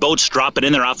for big boats dropping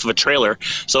in there off of a trailer.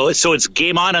 So it's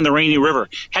game on the Rainy River.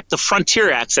 Heck, the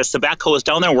Frontier access, the backhoe is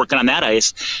down there working on that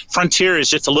ice. Frontier is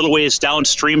just a little ways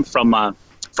downstream from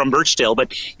Birchdale,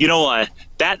 but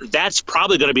that's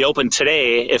probably going to be open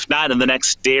today, if not in the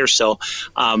next day or so.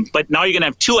 But now you're going to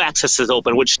have two accesses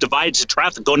open, which divides the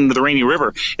traffic going into the Rainy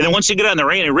River. And then once you get on the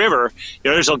Rainy River,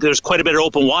 there's quite a bit of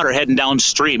open water heading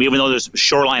downstream, even though there's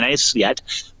shoreline ice yet.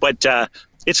 But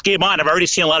it's game on. I've already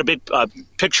seen a lot of big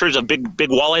pictures of big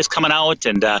walleyes coming out,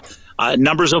 and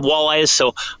numbers of walleyes.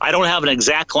 So I don't have an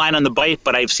exact line on the bite,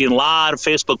 but I've seen a lot of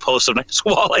Facebook posts of nice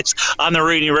walleyes on the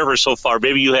Rainy River so far.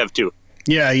 Maybe you have too.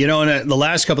 Yeah, in the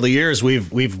last couple of years,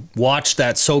 we've watched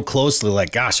that so closely.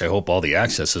 Like, gosh, I hope all the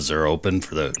accesses are open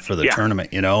for the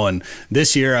tournament. And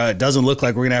this year it doesn't look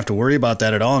like we're going to have to worry about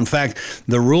that at all. In fact,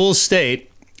 the rules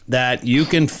state that you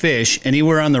can fish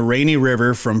anywhere on the Rainy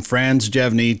River from Franz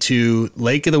Jevny to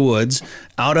Lake of the Woods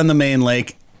out on the main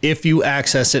lake if you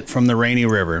access it from the Rainy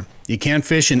River. You can't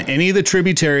fish in any of the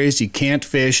tributaries. You can't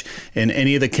fish in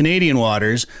any of the Canadian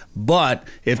waters. But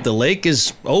if the lake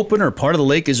is open or part of the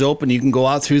lake is open, you can go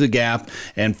out through the gap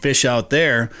and fish out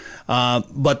there.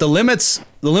 But the limits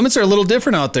are a little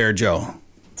different out there, Joe.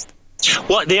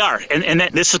 Well, they are, and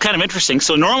this is kind of interesting.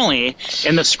 So normally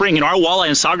in the spring, our walleye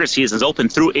and sauger season is open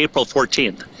through April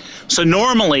 14th. So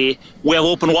normally we have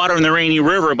open water in the Rainy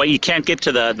River, but you can't get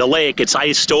to the lake. It's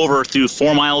iced over through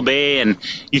 4 Mile Bay, and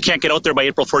you can't get out there by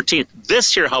April 14th.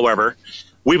 This year, however,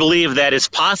 we believe that it's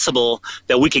possible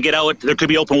that we could get out. There could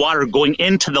be open water going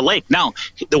into the lake. Now,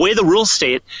 the way the rules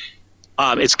state,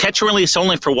 it's catch and release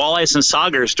only for walleyes and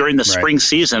saugers during the spring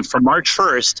season from March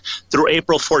 1st through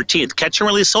April 14th. Catch and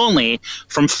release only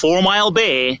from 4 Mile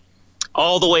Bay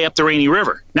all the way up the Rainy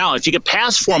River. Now, if you get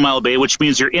past 4 Mile Bay, which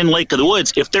means you're in Lake of the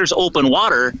Woods, if there's open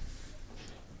water,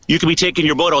 you could be taking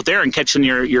your boat out there and catching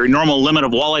your normal limit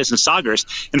of walleyes and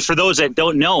saugers. And for those that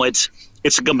don't know, it's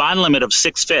a combined limit of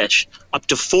 6 fish. Up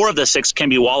to 4 of the 6 can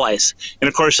be walleyes. And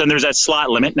of course, then there's that slot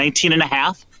limit,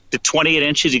 19.5 to 28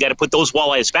 inches. You got to put those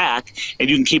walleyes back, and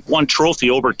you can keep one trophy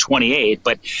over 28.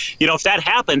 But if that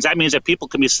happens, that means that people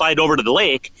can be slide over to the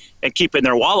lake and keep in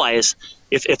their walleyes.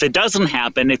 If it doesn't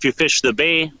happen, if you fish the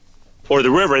bay or the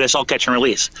river, that's all catch and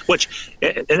release.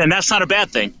 And that's not a bad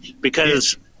thing,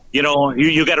 because you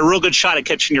got a real good shot at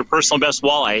catching your personal best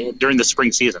walleye during the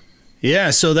spring season. Yeah,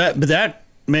 so that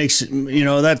makes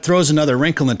that throws another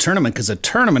wrinkle in the tournament, because a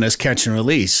tournament is catch and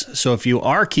release. So if you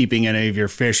are keeping any of your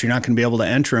fish, you're not going to be able to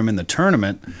enter them in the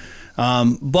tournament.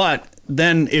 But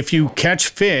then if you catch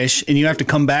fish and you have to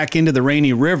come back into the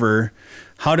Rainy River,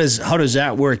 how does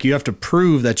that work? You have to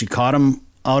prove that you caught them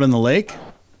out in the lake?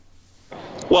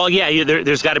 Well, yeah,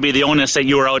 there's got to be the onus that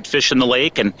you were out fishing the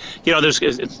lake, and it's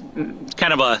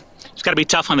kind of it's got to be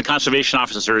tough on the conservation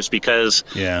officers, because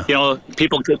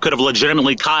people could have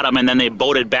legitimately caught them and then they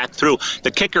boated back through. The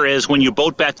kicker is, when you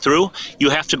boat back through, you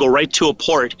have to go right to a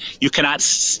port. You cannot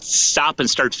stop and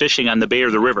start fishing on the bay or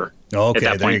the river.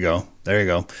 Okay, there you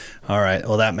go. All right.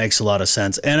 Well, that makes a lot of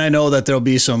sense. And I know that there'll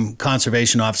be some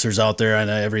conservation officers out there, and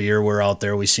every year we're out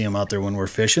there, we see them out there when we're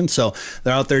fishing. So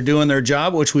they're out there doing their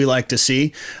job, which we like to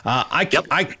see. I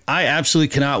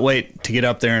absolutely cannot wait to get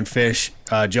up there and fish.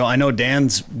 Joe, I know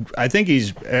I think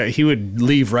he would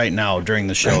leave right now during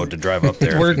the show to drive up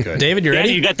there. David, you ready?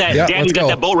 Dan, you got that? Yeah, Dan, you got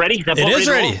that boat ready? It is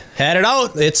ready. Had it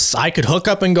out. I could hook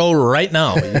up and go right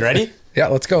now. You ready? Yeah,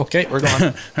 let's go. Okay, we're going.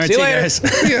 All right, see you guys.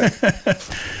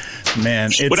 Man,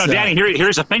 it's... Well, now, Danny,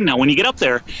 here's the thing now. When you get up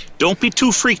there, don't be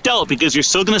too freaked out, because you're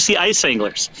still going to see ice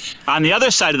anglers. On the other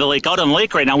side of the lake, out on the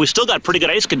lake right now, we still got pretty good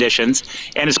ice conditions,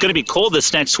 and it's going to be cold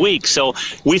this next week. So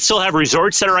we still have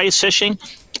resorts that are ice fishing.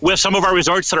 We have some of our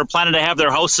resorts that are planning to have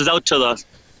their houses out to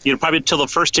probably till the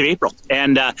 1st of April.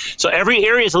 And so every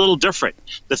area is a little different.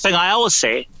 The thing I always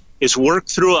say is work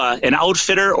through an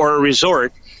outfitter or a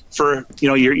resort for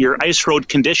your ice road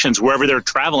conditions wherever they're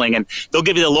traveling, and they'll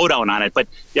give you the lowdown on it. But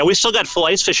yeah, we still got full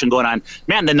ice fishing going on.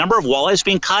 Man, the number of walleyes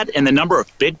being caught and the number of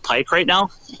big pike right now.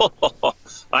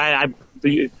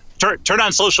 Turn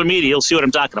on social media, you'll see what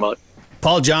I'm talking about.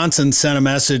 Paul Johnson sent a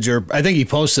message, or I think he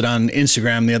posted on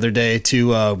Instagram the other day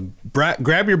to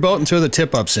grab your boat and throw the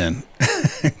tip-ups in.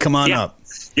 Come on up.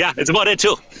 Yeah, it's about it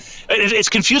too. It's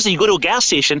confusing. You go to a gas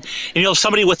station and you have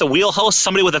somebody with a wheelhouse,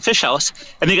 somebody with a fish house,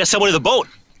 and then you got somebody with a boat.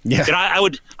 Yeah.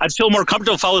 And I'd feel more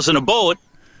comfortable if I was in a boat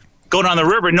going on the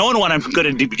river, knowing what I'm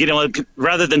going to get,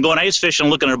 rather than going ice fishing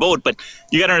and looking at a boat. But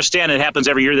you got to understand, it happens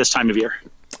every year this time of year.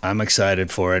 I'm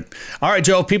excited for it. All right,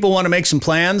 Joe, if people want to make some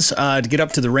plans to get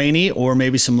up to the Rainy or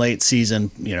maybe some late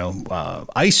season,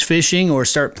 ice fishing, or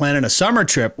start planning a summer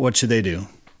trip, what should they do?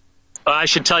 I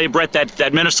should tell you, Brett,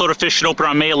 that Minnesota Fishing Open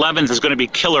on May 11th is going to be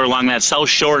killer along that South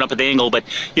Shore and up at the Angle. But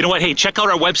you know what? Hey, check out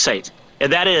our website,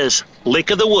 and that is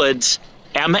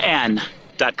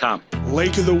lakeofthewoodsmn.com.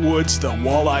 Lake of the Woods, the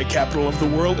walleye capital of the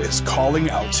world, is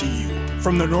calling out to you.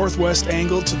 From the Northwest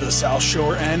Angle to the South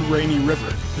Shore and Rainy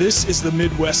River, this is the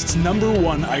Midwest's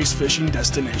 #1 ice fishing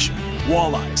destination.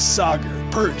 Walleyes,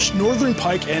 sauger, perch, northern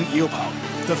pike, and eelpout.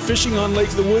 The fishing on Lake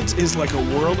of the Woods is like a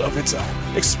world of its own.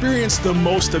 Experience the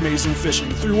most amazing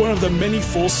fishing through one of the many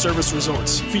full-service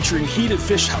resorts featuring heated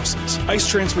fish houses, ice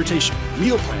transportation,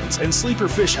 meal plans, and sleeper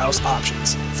fish house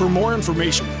options. For more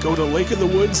information, go to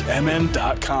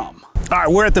lakeofthewoodsmn.com. All right,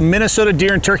 we're at the Minnesota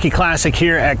Deer and Turkey Classic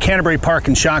here at Canterbury Park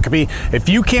in Shakopee. If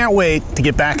you can't wait to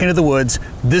get back into the woods,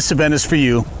 this event is for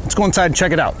you. Let's go inside and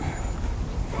check it out.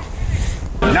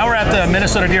 Now we're at the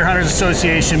Minnesota Deer Hunters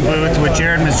Association booth with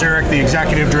Jared Mazurek, the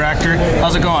executive director.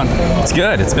 How's it going? It's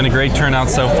good. It's been a great turnout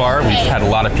so far. We've had a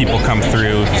lot of people come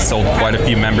through, sold quite a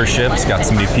few memberships, got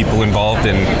some new people involved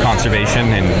in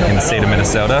conservation in the state of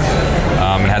Minnesota,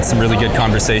 and had some really good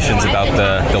conversations about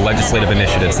the legislative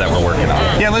initiatives that we're working on.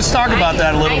 Yeah, let's talk about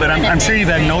that a little bit. I'm sure you've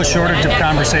had no shortage of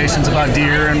conversations about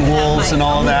deer and wolves and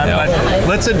all of that, but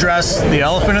let's address the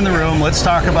elephant in the room. Let's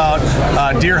talk about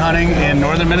deer hunting in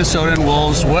northern Minnesota and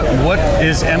wolves. What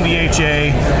is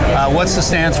MDHA? What's the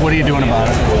stance? What are you doing about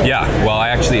it? Yeah, well, I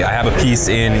have a piece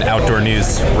in Outdoor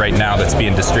News right now that's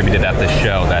being distributed at this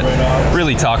show that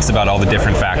really talks about all the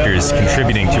different factors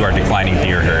contributing to our declining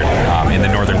deer herd in the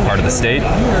northern part of the state.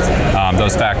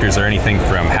 Those factors are anything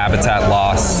from habitat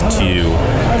loss to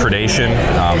predation.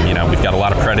 We've got a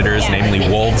lot of predators, namely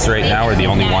wolves right now are the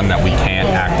only one that we can't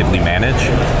actively manage.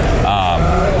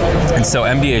 And so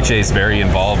MDHA is very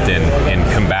involved in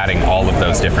combating all of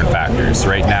those different factors.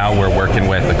 Right now we're working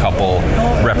with a couple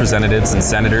representatives and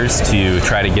senators to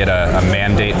try to get a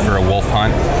mandate for a wolf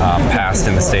hunt passed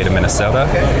in the state of Minnesota.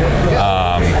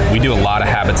 We do a lot of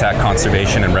habitat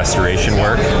conservation and restoration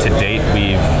work. To date,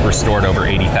 we've restored over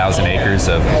 80,000 acres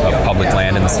of public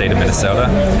land in the state of Minnesota,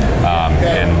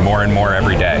 and more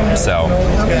every day. So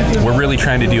we're really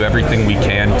trying to do everything we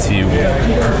can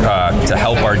to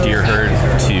help our deer herd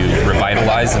to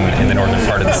revitalize in the northern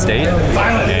part of the state,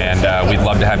 and we'd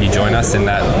love to have you join us in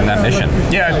that mission.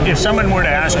 Yeah, if someone were to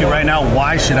ask you right now,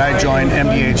 why should I join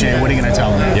MDHA, what are you going to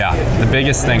tell them? Yeah, the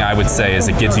biggest thing I would say is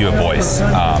it gives you a voice.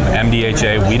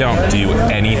 MDHA, we don't do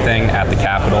anything at the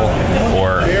Capitol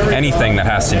or anything that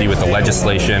has to do with the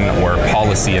legislation or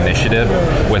policy initiative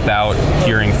without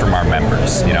hearing from our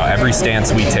members. Every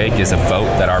stance we take is a vote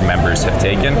that our members have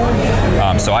taken.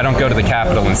 So I don't go to the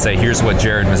Capitol and say, here's what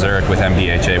Jared Mazurek with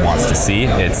MDHA wants to see.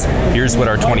 It's here's what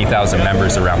our 20,000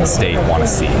 members around the state want to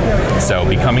see. So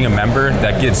becoming a member,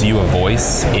 that gives you a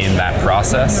voice in that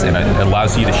process, and it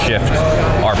allows you to shift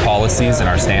our policies and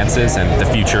our stances and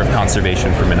the future of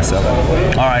conservation for Minnesota.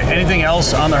 All right, anything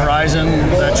else on the horizon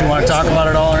that you want to talk about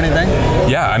at all or anything?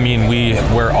 Yeah, I mean,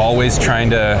 we're always trying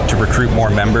to recruit more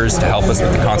members to help us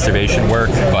with the conservation work,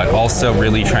 but also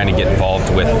really trying to get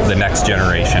involved with the next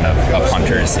generation of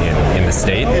hunters in the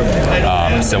state.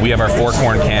 So we have our 4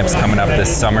 corn camps coming up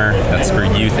this summer. That's for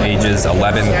youth ages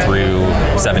 11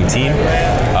 through 17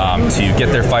 to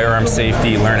get their firearm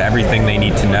safety, learn everything they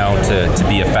need to know to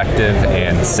be effective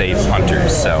and safe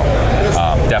hunters. So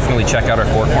definitely check out our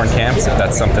 4 corn camps if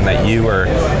that's something that you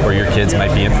or your kids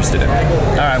might be interested in.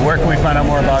 All right, where can we find out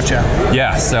more about you?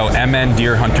 Yeah, so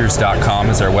mndeerhunters.com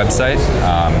is our website.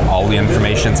 All the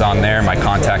information's on there, my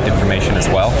contact information as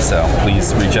well, so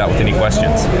please reach out with any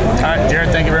questions. All right, Jared,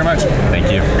 thank you very much.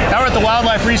 Thank you. Now we're at the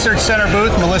Wildlife Research Center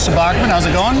booth. Melissa Bachman, how's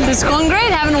it going? It's going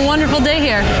great. Having a wonderful day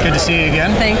here. Good to see you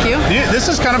again. Thank you. This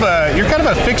is you're kind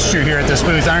of a fixture here at this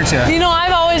booth, aren't you?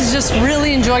 I've always just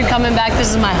really enjoyed coming back. This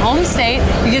is my home state.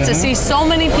 You get to see so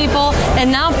many people,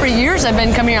 and now for years I've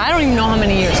been coming here. I don't even know how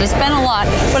many years. It's been a lot,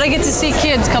 but I get to see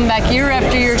kids come back year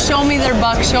after year, show me their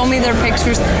bucks, show me their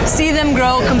pictures, see them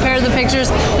grow, compare the pictures.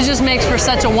 It just makes for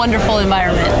such a wonderful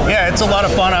environment. Yeah, it's a lot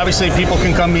of fun. Obviously, people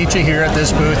can come meet you here at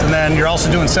this booth, and then you're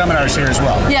also doing seminars here as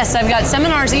well. Yes, I've got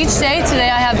seminars each day. Today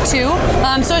I have 2.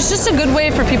 So it's just a good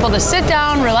way for people to sit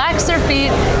down, relax their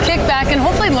feet, kick back, and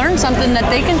hopefully learn something that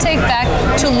they can take back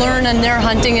to learn in their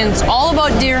hunting. And it's all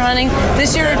about deer hunting.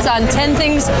 This year it's on 10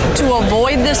 things to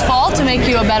avoid this fall to make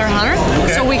you a better hunter.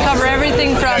 Okay. So we cover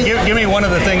everything from... Give me one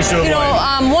of the things to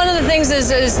avoid. One of the things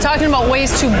is talking about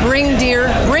ways to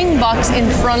bring bucks in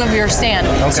front of your stand.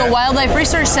 Okay. So Wildlife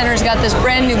Research Center's got this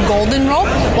brand new golden rope.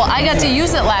 Well, I got to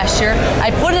use it last year.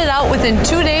 I put it out within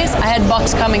 2 days. I had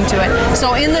bucks coming to it.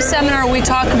 So in the seminar, we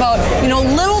talk about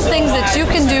little things that you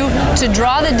can do to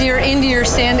draw the deer into your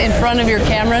stand in front of your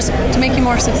cameras to make you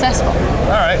more successful.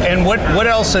 All right. And what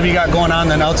else have you got going on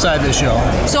then outside the show?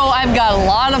 So I've got a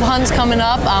lot of hunts coming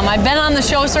up. I've been on the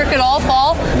show circuit all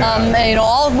fall,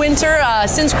 all winter.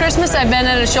 Since Christmas, I've been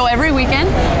at a show every weekend.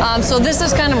 So this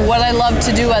is kind of what I love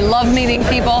to do. I love meeting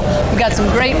people. We've got some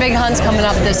great big hunts coming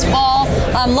up this fall.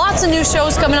 Lots of new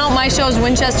shows coming out. My show is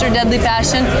Winchester Deadly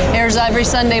Passion. Airs every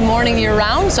Sunday morning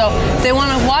year-round. So if they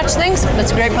want to watch things,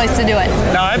 that's a great place to do it.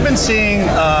 Now, I've been seeing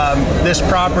this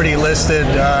property listed,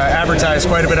 advertised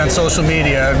quite a bit on social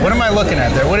media. What am I looking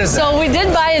at there? What is that? So we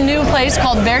did buy a new place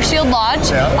called Bear Shield Lodge.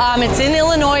 Yeah. It's in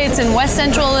Illinois. It's in west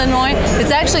central Illinois.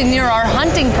 It's actually near our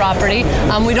hunting property.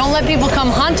 We don't let people come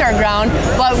hunt our ground,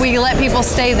 but we let people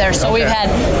stay there. So we've had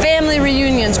family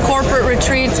reunions, corporate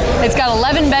retreats. It's got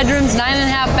 11 bedrooms,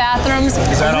 9.5 bathrooms.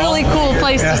 It's a really cool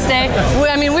place to stay.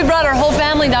 We brought our whole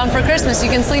family down for Christmas. You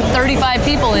can sleep 35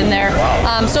 people in there.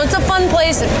 So it's a fun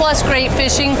place, plus great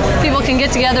fishing. People can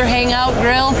get together, hang out,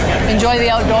 grill, enjoy the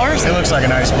outdoors. It looks like a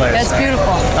nice place. That's beautiful.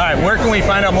 All right, where can we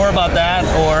find out more about that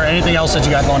or anything else that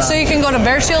you got going on? So you can go to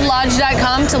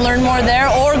bearshieldlodge.com to learn more there,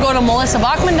 or go to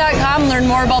melissabachman.com, learn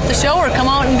more about the show, or come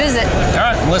out and visit. All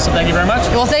right, Melissa, thank you very much.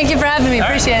 Well, thank you for having me.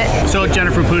 Appreciate it. So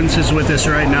Jennifer Pudens is with us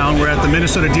right now. We're at the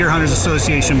Minnesota Deer Hunters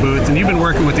Association booth, and you've been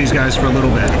working with these guys for a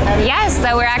little bit. Yes,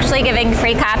 so we're actually giving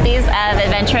free copies of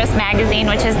Adventurous Magazine,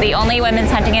 which is the only women's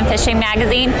hunting and fishing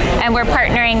magazine, and we're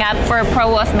partnering up for pro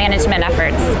wolf management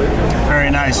efforts. Very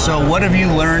nice. So what have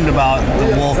you learned about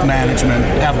the wolf management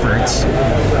efforts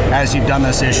as you've done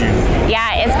this issue?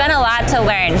 Yeah, it's been a lot to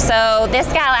learn. So this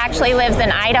gal actually lives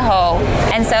in Idaho,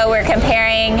 and so we're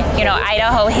comparing,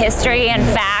 Idaho history and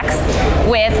facts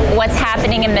with what's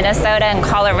happening in Minnesota and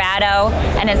Colorado,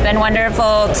 and it's been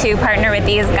wonderful to partner with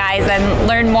these guys and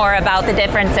learn more about the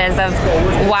differences of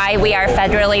why we are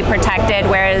federally protected,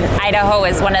 whereas Idaho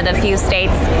is one of the few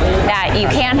states that you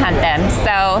can hunt them.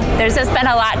 So there's just been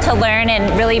a lot to learn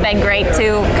and really been great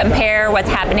to compare what's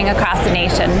happening across the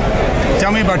nation.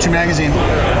 Tell me about your magazine.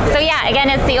 So yeah, again,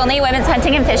 it's the only women's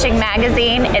hunting and fishing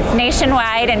magazine. It's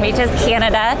nationwide and reaches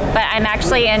Canada, but I'm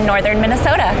actually in northern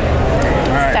Minnesota.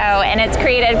 Right. So, and it's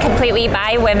created completely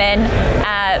by women,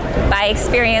 by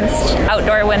experienced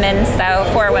outdoor women, so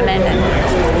for women.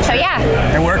 So yeah.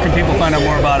 And where can people find out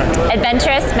more about it?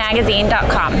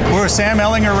 AdventurousMagazine.com. We're with Sam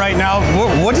Ellinger right now.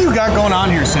 What do you got going on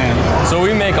here, Sam? So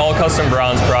we make all custom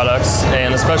bronze products,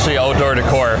 and especially outdoor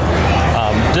decor.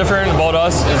 Different about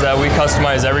us is that we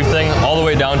customize everything all the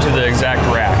way down to the exact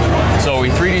rack. So we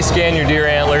 3D scan your deer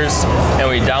antlers and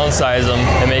we downsize them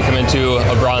and make them into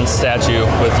a bronze statue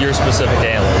with your specific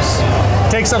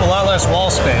antlers. Takes up a lot less wall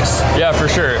space. Yeah, for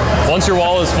sure. Once your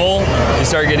wall is full, you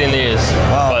start getting these.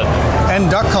 Wow. And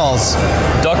duck calls.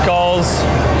 Duck calls,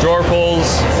 drawer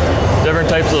pulls, different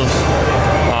types of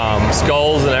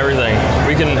skulls and everything.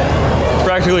 We can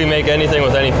practically make anything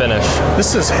with any finish.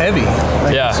 This is heavy.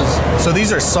 Yeah. So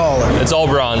these are solid. It's all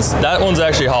bronze. That one's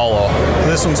actually hollow.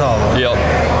 This one's hollow. Yep.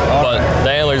 But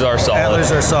the antlers are solid.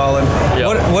 Antlers are solid.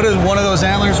 Yep. What does one of those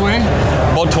antlers weigh?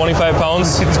 About 25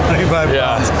 pounds. 25 pounds.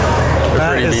 Yeah.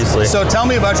 They're pretty beastly. So tell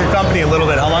me about your company a little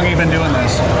bit. How long have you been doing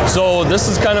this? So this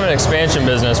is kind of an expansion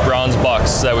business, bronze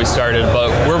bucks, that we started.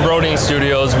 But we're Brodeen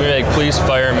Studios. We make police,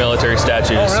 fire, and military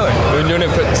statues. Oh, really? We've been doing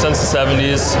it since the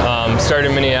 70s. Started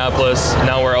in Minneapolis.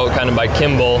 Now we're out kind of by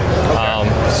Kimball.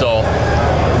 So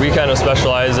we kind of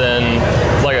specialize in,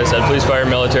 like I said, police, fire,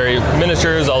 military,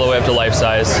 miniatures, all the way up to life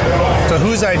size. So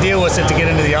whose idea was it to get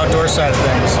into the outdoor side of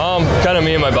things? Kind of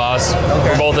me and my boss. Okay.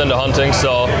 We're both into hunting,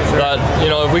 so that,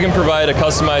 if we can provide a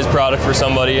customized product for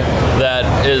somebody that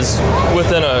is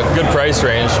within a good price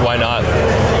range, why not?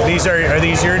 Are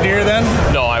these your deer then?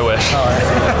 No, I wish. All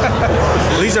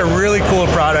right. These are really cool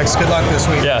products. Good luck this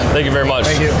week. Yeah, thank you very much.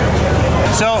 Thank you.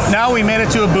 So now we made it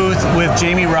to a booth with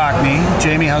Jamie Rockney.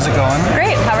 Jamie, how's it going?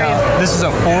 Great, how are you? This is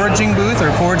a foraging booth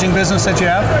or foraging business that you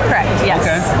have? Correct, yes.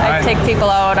 Okay. I take people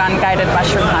out on guided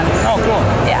mushroom hunts. Oh, cool.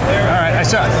 Yeah. All right, I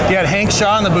saw you had Hank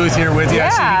Shaw in the booth here with you.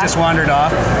 Yeah. I see he just wandered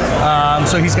off.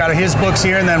 So he's got his books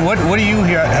here, and then what do you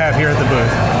have here at the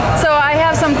booth? So I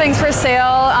have some things for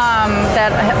sale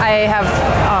that I have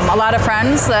a lot of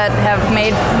friends that have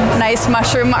made nice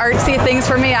mushroom artsy things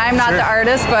for me. I'm not the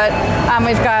artist, but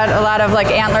we've got a lot of like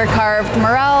antler carved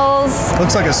morels.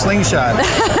 Looks like a slingshot.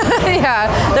 Yeah,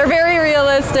 they're very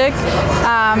realistic.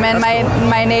 And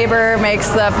my neighbor makes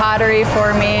the pottery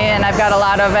for me, and I've got a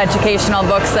lot of educational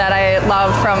books that I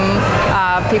love from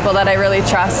people that I really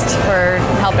trust for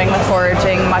helping with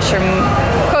foraging, mushroom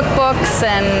cookbooks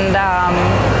and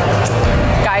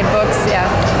guidebooks. Yeah,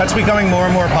 that's becoming more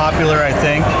and more popular, I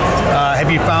think. Have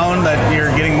you found that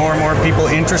you're getting more and more people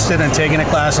interested in taking a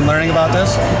class and learning about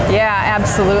this? Yeah,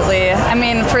 absolutely. I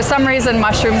mean, for some reason,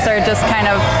 mushrooms are just kind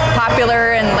of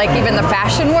popular in like even the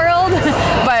fashion world.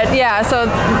 But yeah, so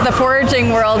the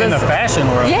foraging world in is the fashion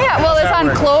world. Yeah, well, it's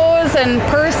on clothes and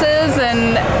purses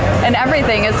and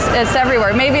everything. It's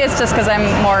everywhere. Maybe it's just because I'm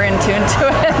more in tune to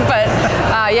it. But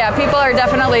yeah, people are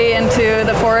definitely into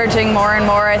the foraging more and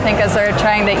more. I think as they're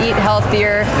trying to eat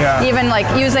healthier, even like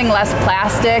using less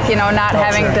plastic. You know, not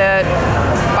having to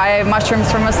buy mushrooms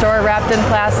from a store wrapped in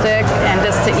plastic, and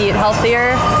just to eat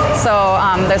healthier. So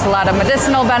there's a lot of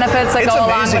medicinal benefits that go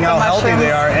along with the mushrooms. It's amazing how healthy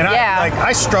they are. And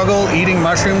I struggle eating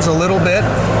mushrooms a little bit,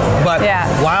 but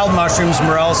wild mushrooms,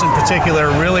 morels in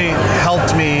particular, really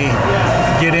helped me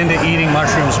get into eating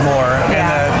mushrooms more. And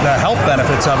the health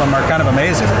benefits of them are kind of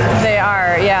amazing. They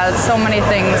are, yeah. So many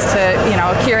things to, you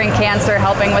know, curing cancer,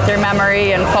 helping with your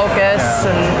memory and focus,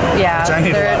 and which I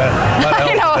need a lot of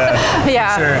help. I know.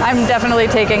 Sure. I'm definitely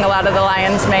taking a lot of the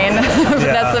lion's mane.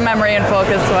 That's the memory and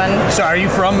focus one. So are you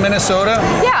from Minnesota?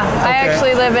 Yeah, I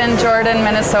actually live in Jordan,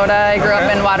 Minnesota. I grew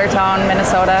up in Watertown,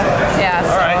 Minnesota. Yeah.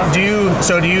 All right. Do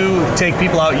you take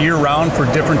people out year round for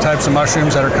different types of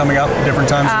mushrooms that are coming up at different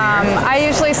times of the year? I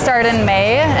usually start in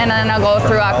May, and then I'll go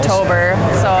through October.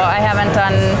 So I haven't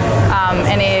done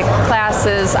any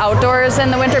classes outdoors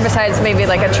in the winter besides maybe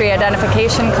like a tree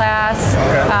identification class.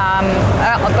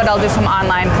 But I'll do some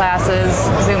online classes,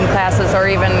 Zoom classes, or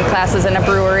even classes in a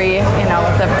brewery, you know,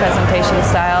 with the presentation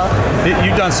style.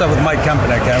 You've done stuff with Mike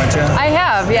Kempenek, haven't you? I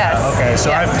have, yes. Okay, so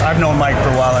yes. I've known Mike for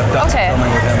a while. I've done some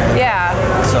filming with him. Yeah.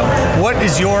 So what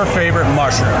is your favorite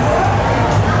mushroom?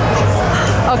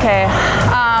 Okay,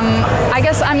 I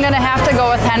guess I'm gonna have to go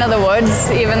with hen of the woods,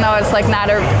 even though it's like not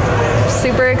a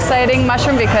super exciting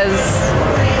mushroom because,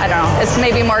 I don't know, it's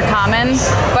maybe more common,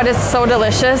 but it's so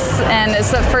delicious, and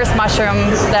it's the first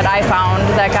mushroom that I found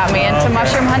that got me into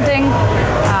mushroom hunting.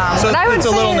 So it's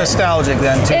a little nostalgic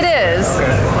then too. It is,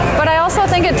 but I also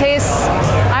think it tastes,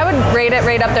 I would rate it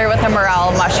right up there with a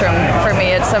morel mushroom for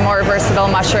me. It's a more versatile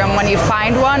mushroom. When you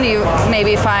find one, you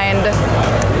maybe find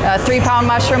a 3-pound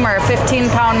mushroom or a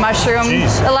 15-pound mushroom.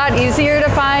 Jeez. A lot easier to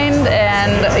find,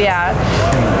 and yeah,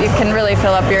 you can really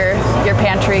fill up your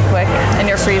pantry quick and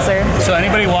your freezer. So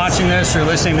anybody watching this or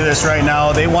listening to this right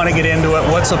now, they want to get into it.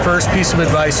 What's the first piece of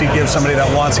advice you give somebody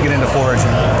that wants to get into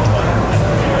foraging?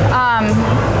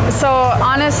 So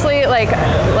honestly, like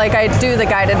I do the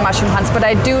guided mushroom hunts, but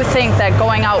I do think that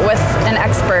going out with an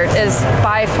expert is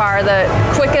by far the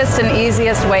quickest and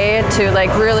easiest way to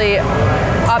like really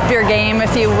up your game,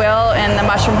 if you will, in the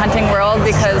mushroom hunting world,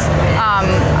 because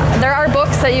there are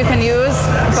books that you can use,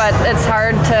 but it's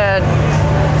hard to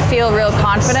feel real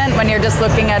confident when you're just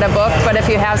looking at a book. But if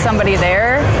you have somebody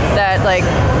there that, like,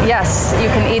 yes,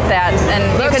 you can eat that, and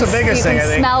that's you can, the biggest thing, I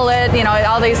think. Smell it, you know,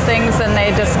 all these things, and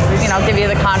they just, you know, give you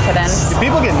the confidence.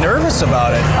 People get nervous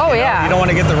about it. Oh, you know? You don't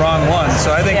want to get the wrong one.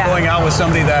 So I think going out with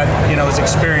somebody that, you know, is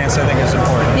experienced, I think is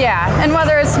important. Yeah, and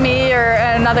whether it's me or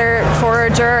another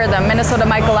forager or the Minnesota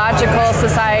Mycological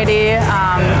Society,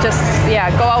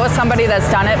 go out with somebody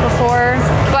that's done it before.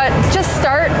 But just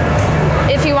start.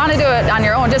 If you want to do it on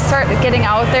your own, just start getting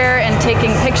out there and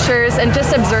taking pictures and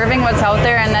just observing what's out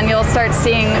there, and then you'll start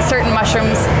seeing certain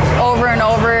mushrooms over and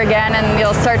over again, and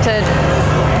you'll start to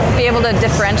be able to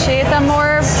differentiate them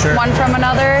more, one from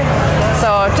another.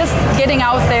 So just getting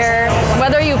out there,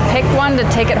 whether you pick one to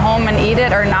take it home and eat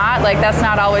it or not, like that's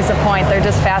not always the point. They're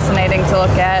just fascinating to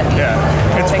look at. Yeah,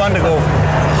 it's fun to go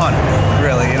hunt,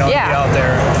 really, you know, to be out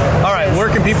there. All right, where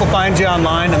can people find you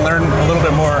online and learn a little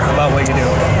bit more about what you do?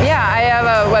 Yeah, I have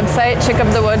a website,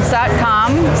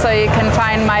 chickofthewoods.com, so you can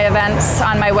find my events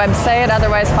on my website.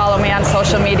 Otherwise, follow me on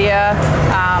social media.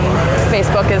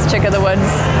 Facebook is Chick of the Woods,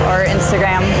 or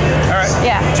Instagram. All right.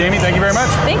 Yeah. Jamie, thank you very much.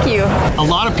 Thank you. A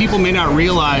lot of people may not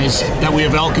realize that we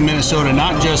have elk in Minnesota,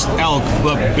 not just elk,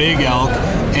 but big elk.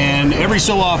 And every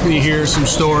so often you hear some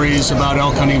stories about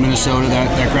elk hunting in Minnesota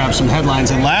that grab some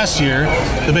headlines. And last year,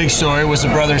 the big story was the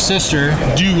brother-sister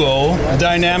duo, a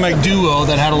dynamic duo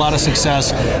that had a lot of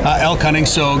success elk hunting.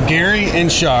 so Gary and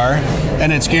Shar,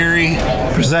 and it's Gary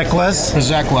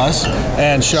Przekwas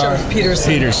and Shar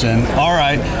Peterson. All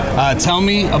right. Tell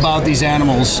me about these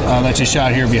animals that you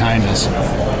shot here behind us.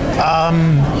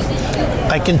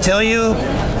 I can tell you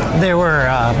they were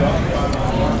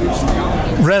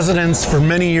residents for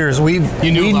many years. We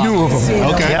knew of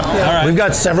them. Okay. Yep. All right. We've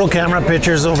got several camera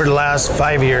pictures over the last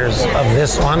 5 years of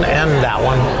this one and that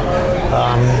one.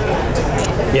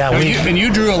 And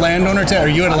you drew a landowner tag. Are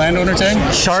you at a landowner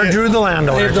tag? Shar drew the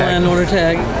landowner tag. I have the landowner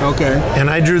tag. Okay. And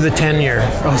I drew the 10-year.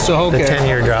 Oh, so okay. The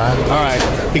 10-year draw. All right.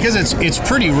 Because it's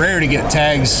pretty rare to get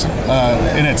tags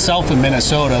in itself in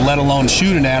Minnesota, let alone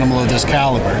shoot an animal of this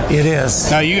caliber. It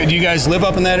is. Now, do you guys live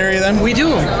up in that area then? We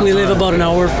do. We live about an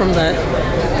hour from that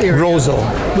area. Rosal.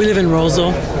 We live in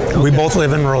Rosal. We both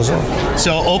live in Rosal.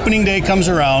 So opening day comes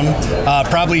around,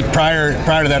 probably prior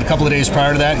to that, a couple of days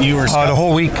prior to that, you were the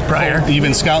whole week prior. You've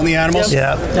been scouting the animals?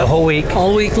 Yep. Yeah, the whole week.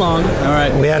 All week long. All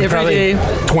right. We had Every probably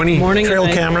day, 20 morning trail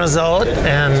and night. cameras out,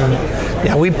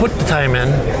 and we put the time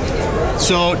in.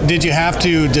 So did you have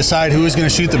to decide who was going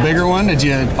to shoot the bigger one? Did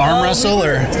you arm wrestle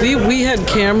or? We had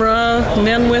camera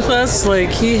men with us.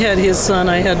 Like he had his son,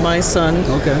 I had my son.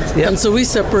 Okay. Yep. And so we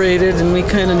separated, and we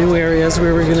kind of knew areas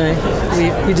where we were gonna.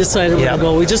 We decided where to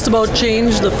go. We just about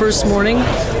changed the first morning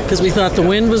because we thought the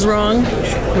wind was wrong.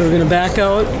 We were gonna back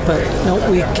out, but no,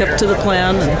 we kept to the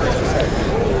plan. And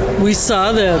we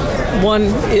saw the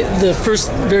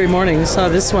first very morning. We saw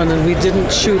this one, and we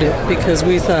didn't shoot it because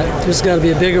we thought there's got to be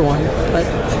a bigger one. But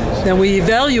then we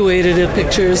evaluated the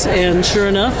pictures, and sure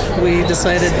enough, we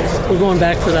decided we're going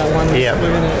back for that one. Yeah.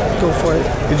 We're going to go for it.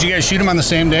 Did you guys shoot them on the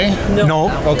same day? No.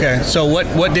 Okay. So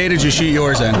what day did you shoot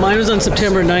yours in? Mine was on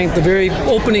September 9th, the very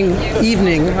opening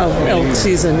evening of elk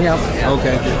season. Yep.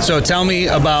 Okay. So tell me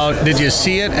about, did you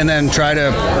see it and then try to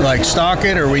like stalk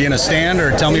it, or were you in a stand, or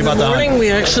tell me about the hunt? In the morning,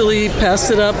 we actually passed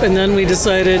it up, and then we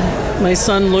decided, my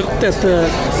son looked at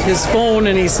his phone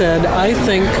and he said, I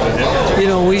think,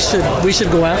 we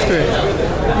should go after it.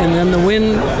 And then the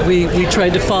wind, we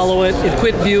tried to follow it. It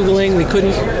quit bugling. We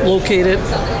couldn't locate it.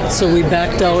 So we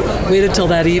backed out, waited till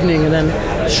that evening, and then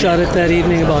shot it that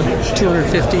evening about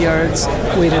 250 yards.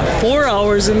 Waited 4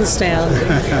 hours in the stand,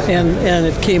 and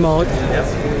it came out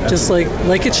just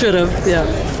like it should have. Yeah.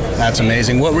 That's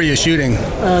amazing. What were you shooting?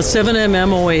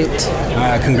 7mm 08.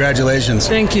 Congratulations.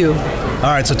 Thank you. All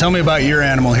right, so tell me about your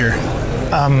animal here.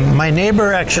 My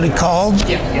neighbor actually called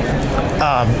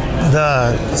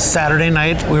the Saturday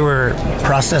night. We were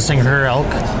processing her elk,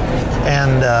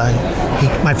 and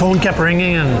my phone kept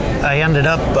ringing, and I ended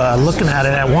up looking at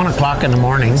it at 1 o'clock in the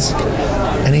morning.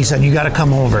 And he said, you got to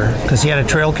come over, because he had a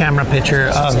trail camera picture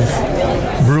of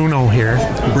Bruno here.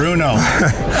 Bruno.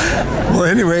 Well,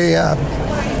 anyway,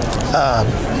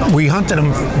 we hunted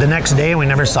him the next day, and we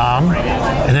never saw him.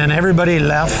 And then everybody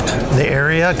left the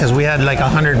area because we had like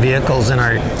 100 vehicles in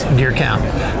our deer camp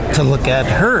to look at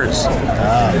hers.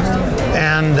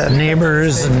 And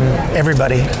neighbors and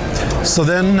everybody. So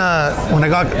then when I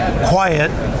got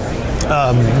quiet,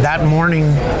 that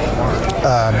morning,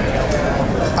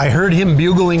 I heard him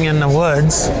bugling in the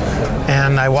woods,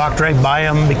 and I walked right by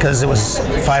him because it was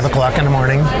 5 o'clock in the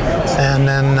morning. And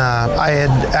then I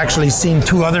had actually seen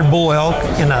 2 other bull elk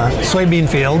in a soybean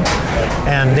field,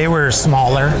 and they were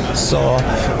smaller. So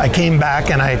I came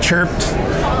back and I chirped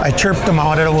them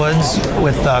out of the woods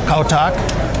with cow talk,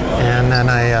 and then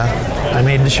I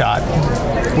made the shot.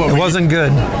 It wasn't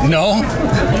good. No?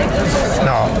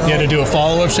 No. You had to do a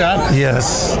follow-up shot?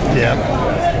 Yes. Yeah.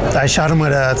 I shot him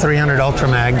with a 300 Ultra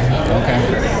Mag. Okay.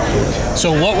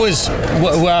 So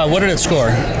what did it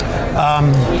score?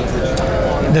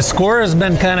 The score has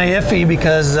been kind of iffy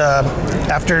because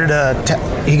after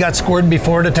he got scored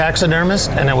before the taxidermist,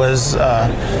 and it was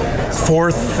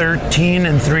 413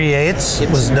 and 3/8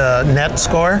 was the net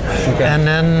score. Okay. And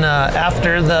then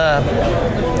after the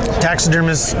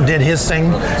taxidermist did his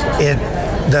thing,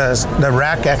 the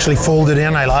rack actually folded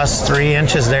in. I lost 3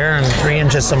 inches there and 3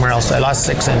 inches somewhere else. I lost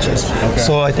 6 inches. Okay.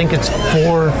 So I think it's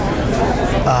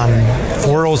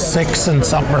 406 and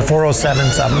something, or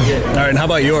 407 something. All right, and how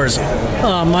about yours?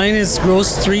 Mine is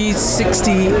gross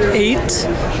 368,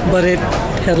 but it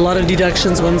had a lot of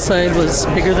deductions. One side was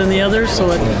bigger than the other,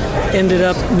 so it ended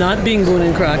up not being Boone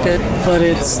and Crockett, but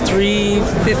it's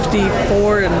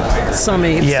 354 and some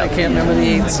eighths. Yep. I can't remember the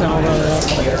eighths now.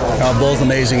 Both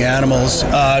amazing animals.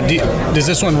 Does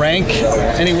this one rank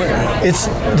anywhere? It's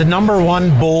the number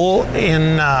one bull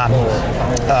in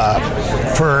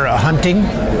for hunting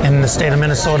in the state of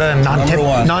Minnesota and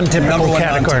non-typical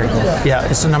category. Non-typical. Yeah,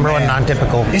 it's the number one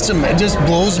non-typical. It just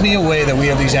blows me away that we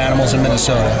have these animals in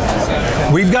Minnesota.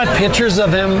 We've got pictures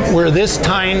of him where this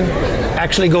tine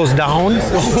actually goes down.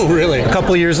 Oh, really? A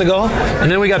couple years ago.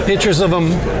 And then we got pictures of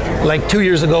him like 2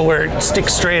 years ago where it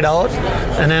sticks straight out.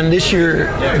 And then this year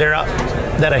they're up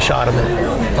that I shot him.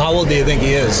 How old do you think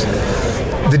he is?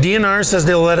 The DNR says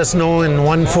they'll let us know in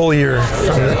 1 full year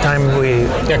from the time we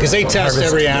because they test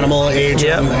every animal, age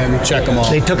them, and check them all.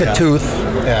 They took a tooth.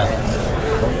 Yeah.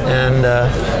 And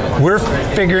we're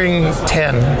figuring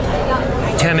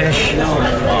 10-ish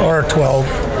or 12.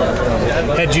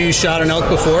 Had you shot an elk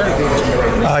before?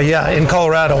 Yeah, in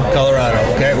Colorado.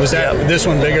 Okay. Was that this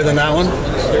one bigger than that one?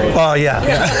 Oh, yeah.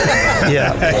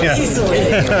 Yeah.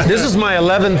 This is my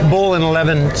 11th bull in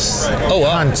 11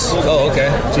 hunts. Oh, okay.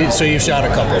 So you've shot a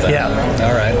couple then? Yeah.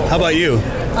 All right. How about you?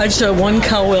 I've shot one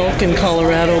cow elk in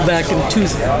Colorado back in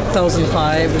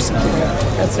 2005 or something.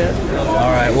 That's it.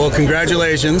 All right. Well,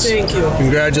 congratulations. Thank you.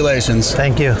 Congratulations.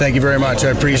 Thank you. Thank you very much.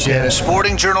 I appreciate it.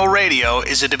 Sporting Journal Radio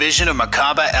is a division of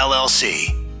Macaba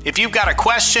LLC. If you've got a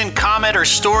question, comment, or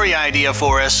story idea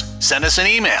for us, send us an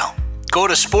email. Go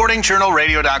to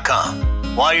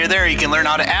sportingjournalradio.com. While you're there, you can learn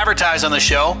how to advertise on the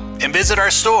show and visit our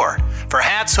store for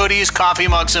hats, hoodies, coffee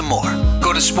mugs, and more.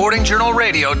 Go to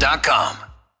sportingjournalradio.com.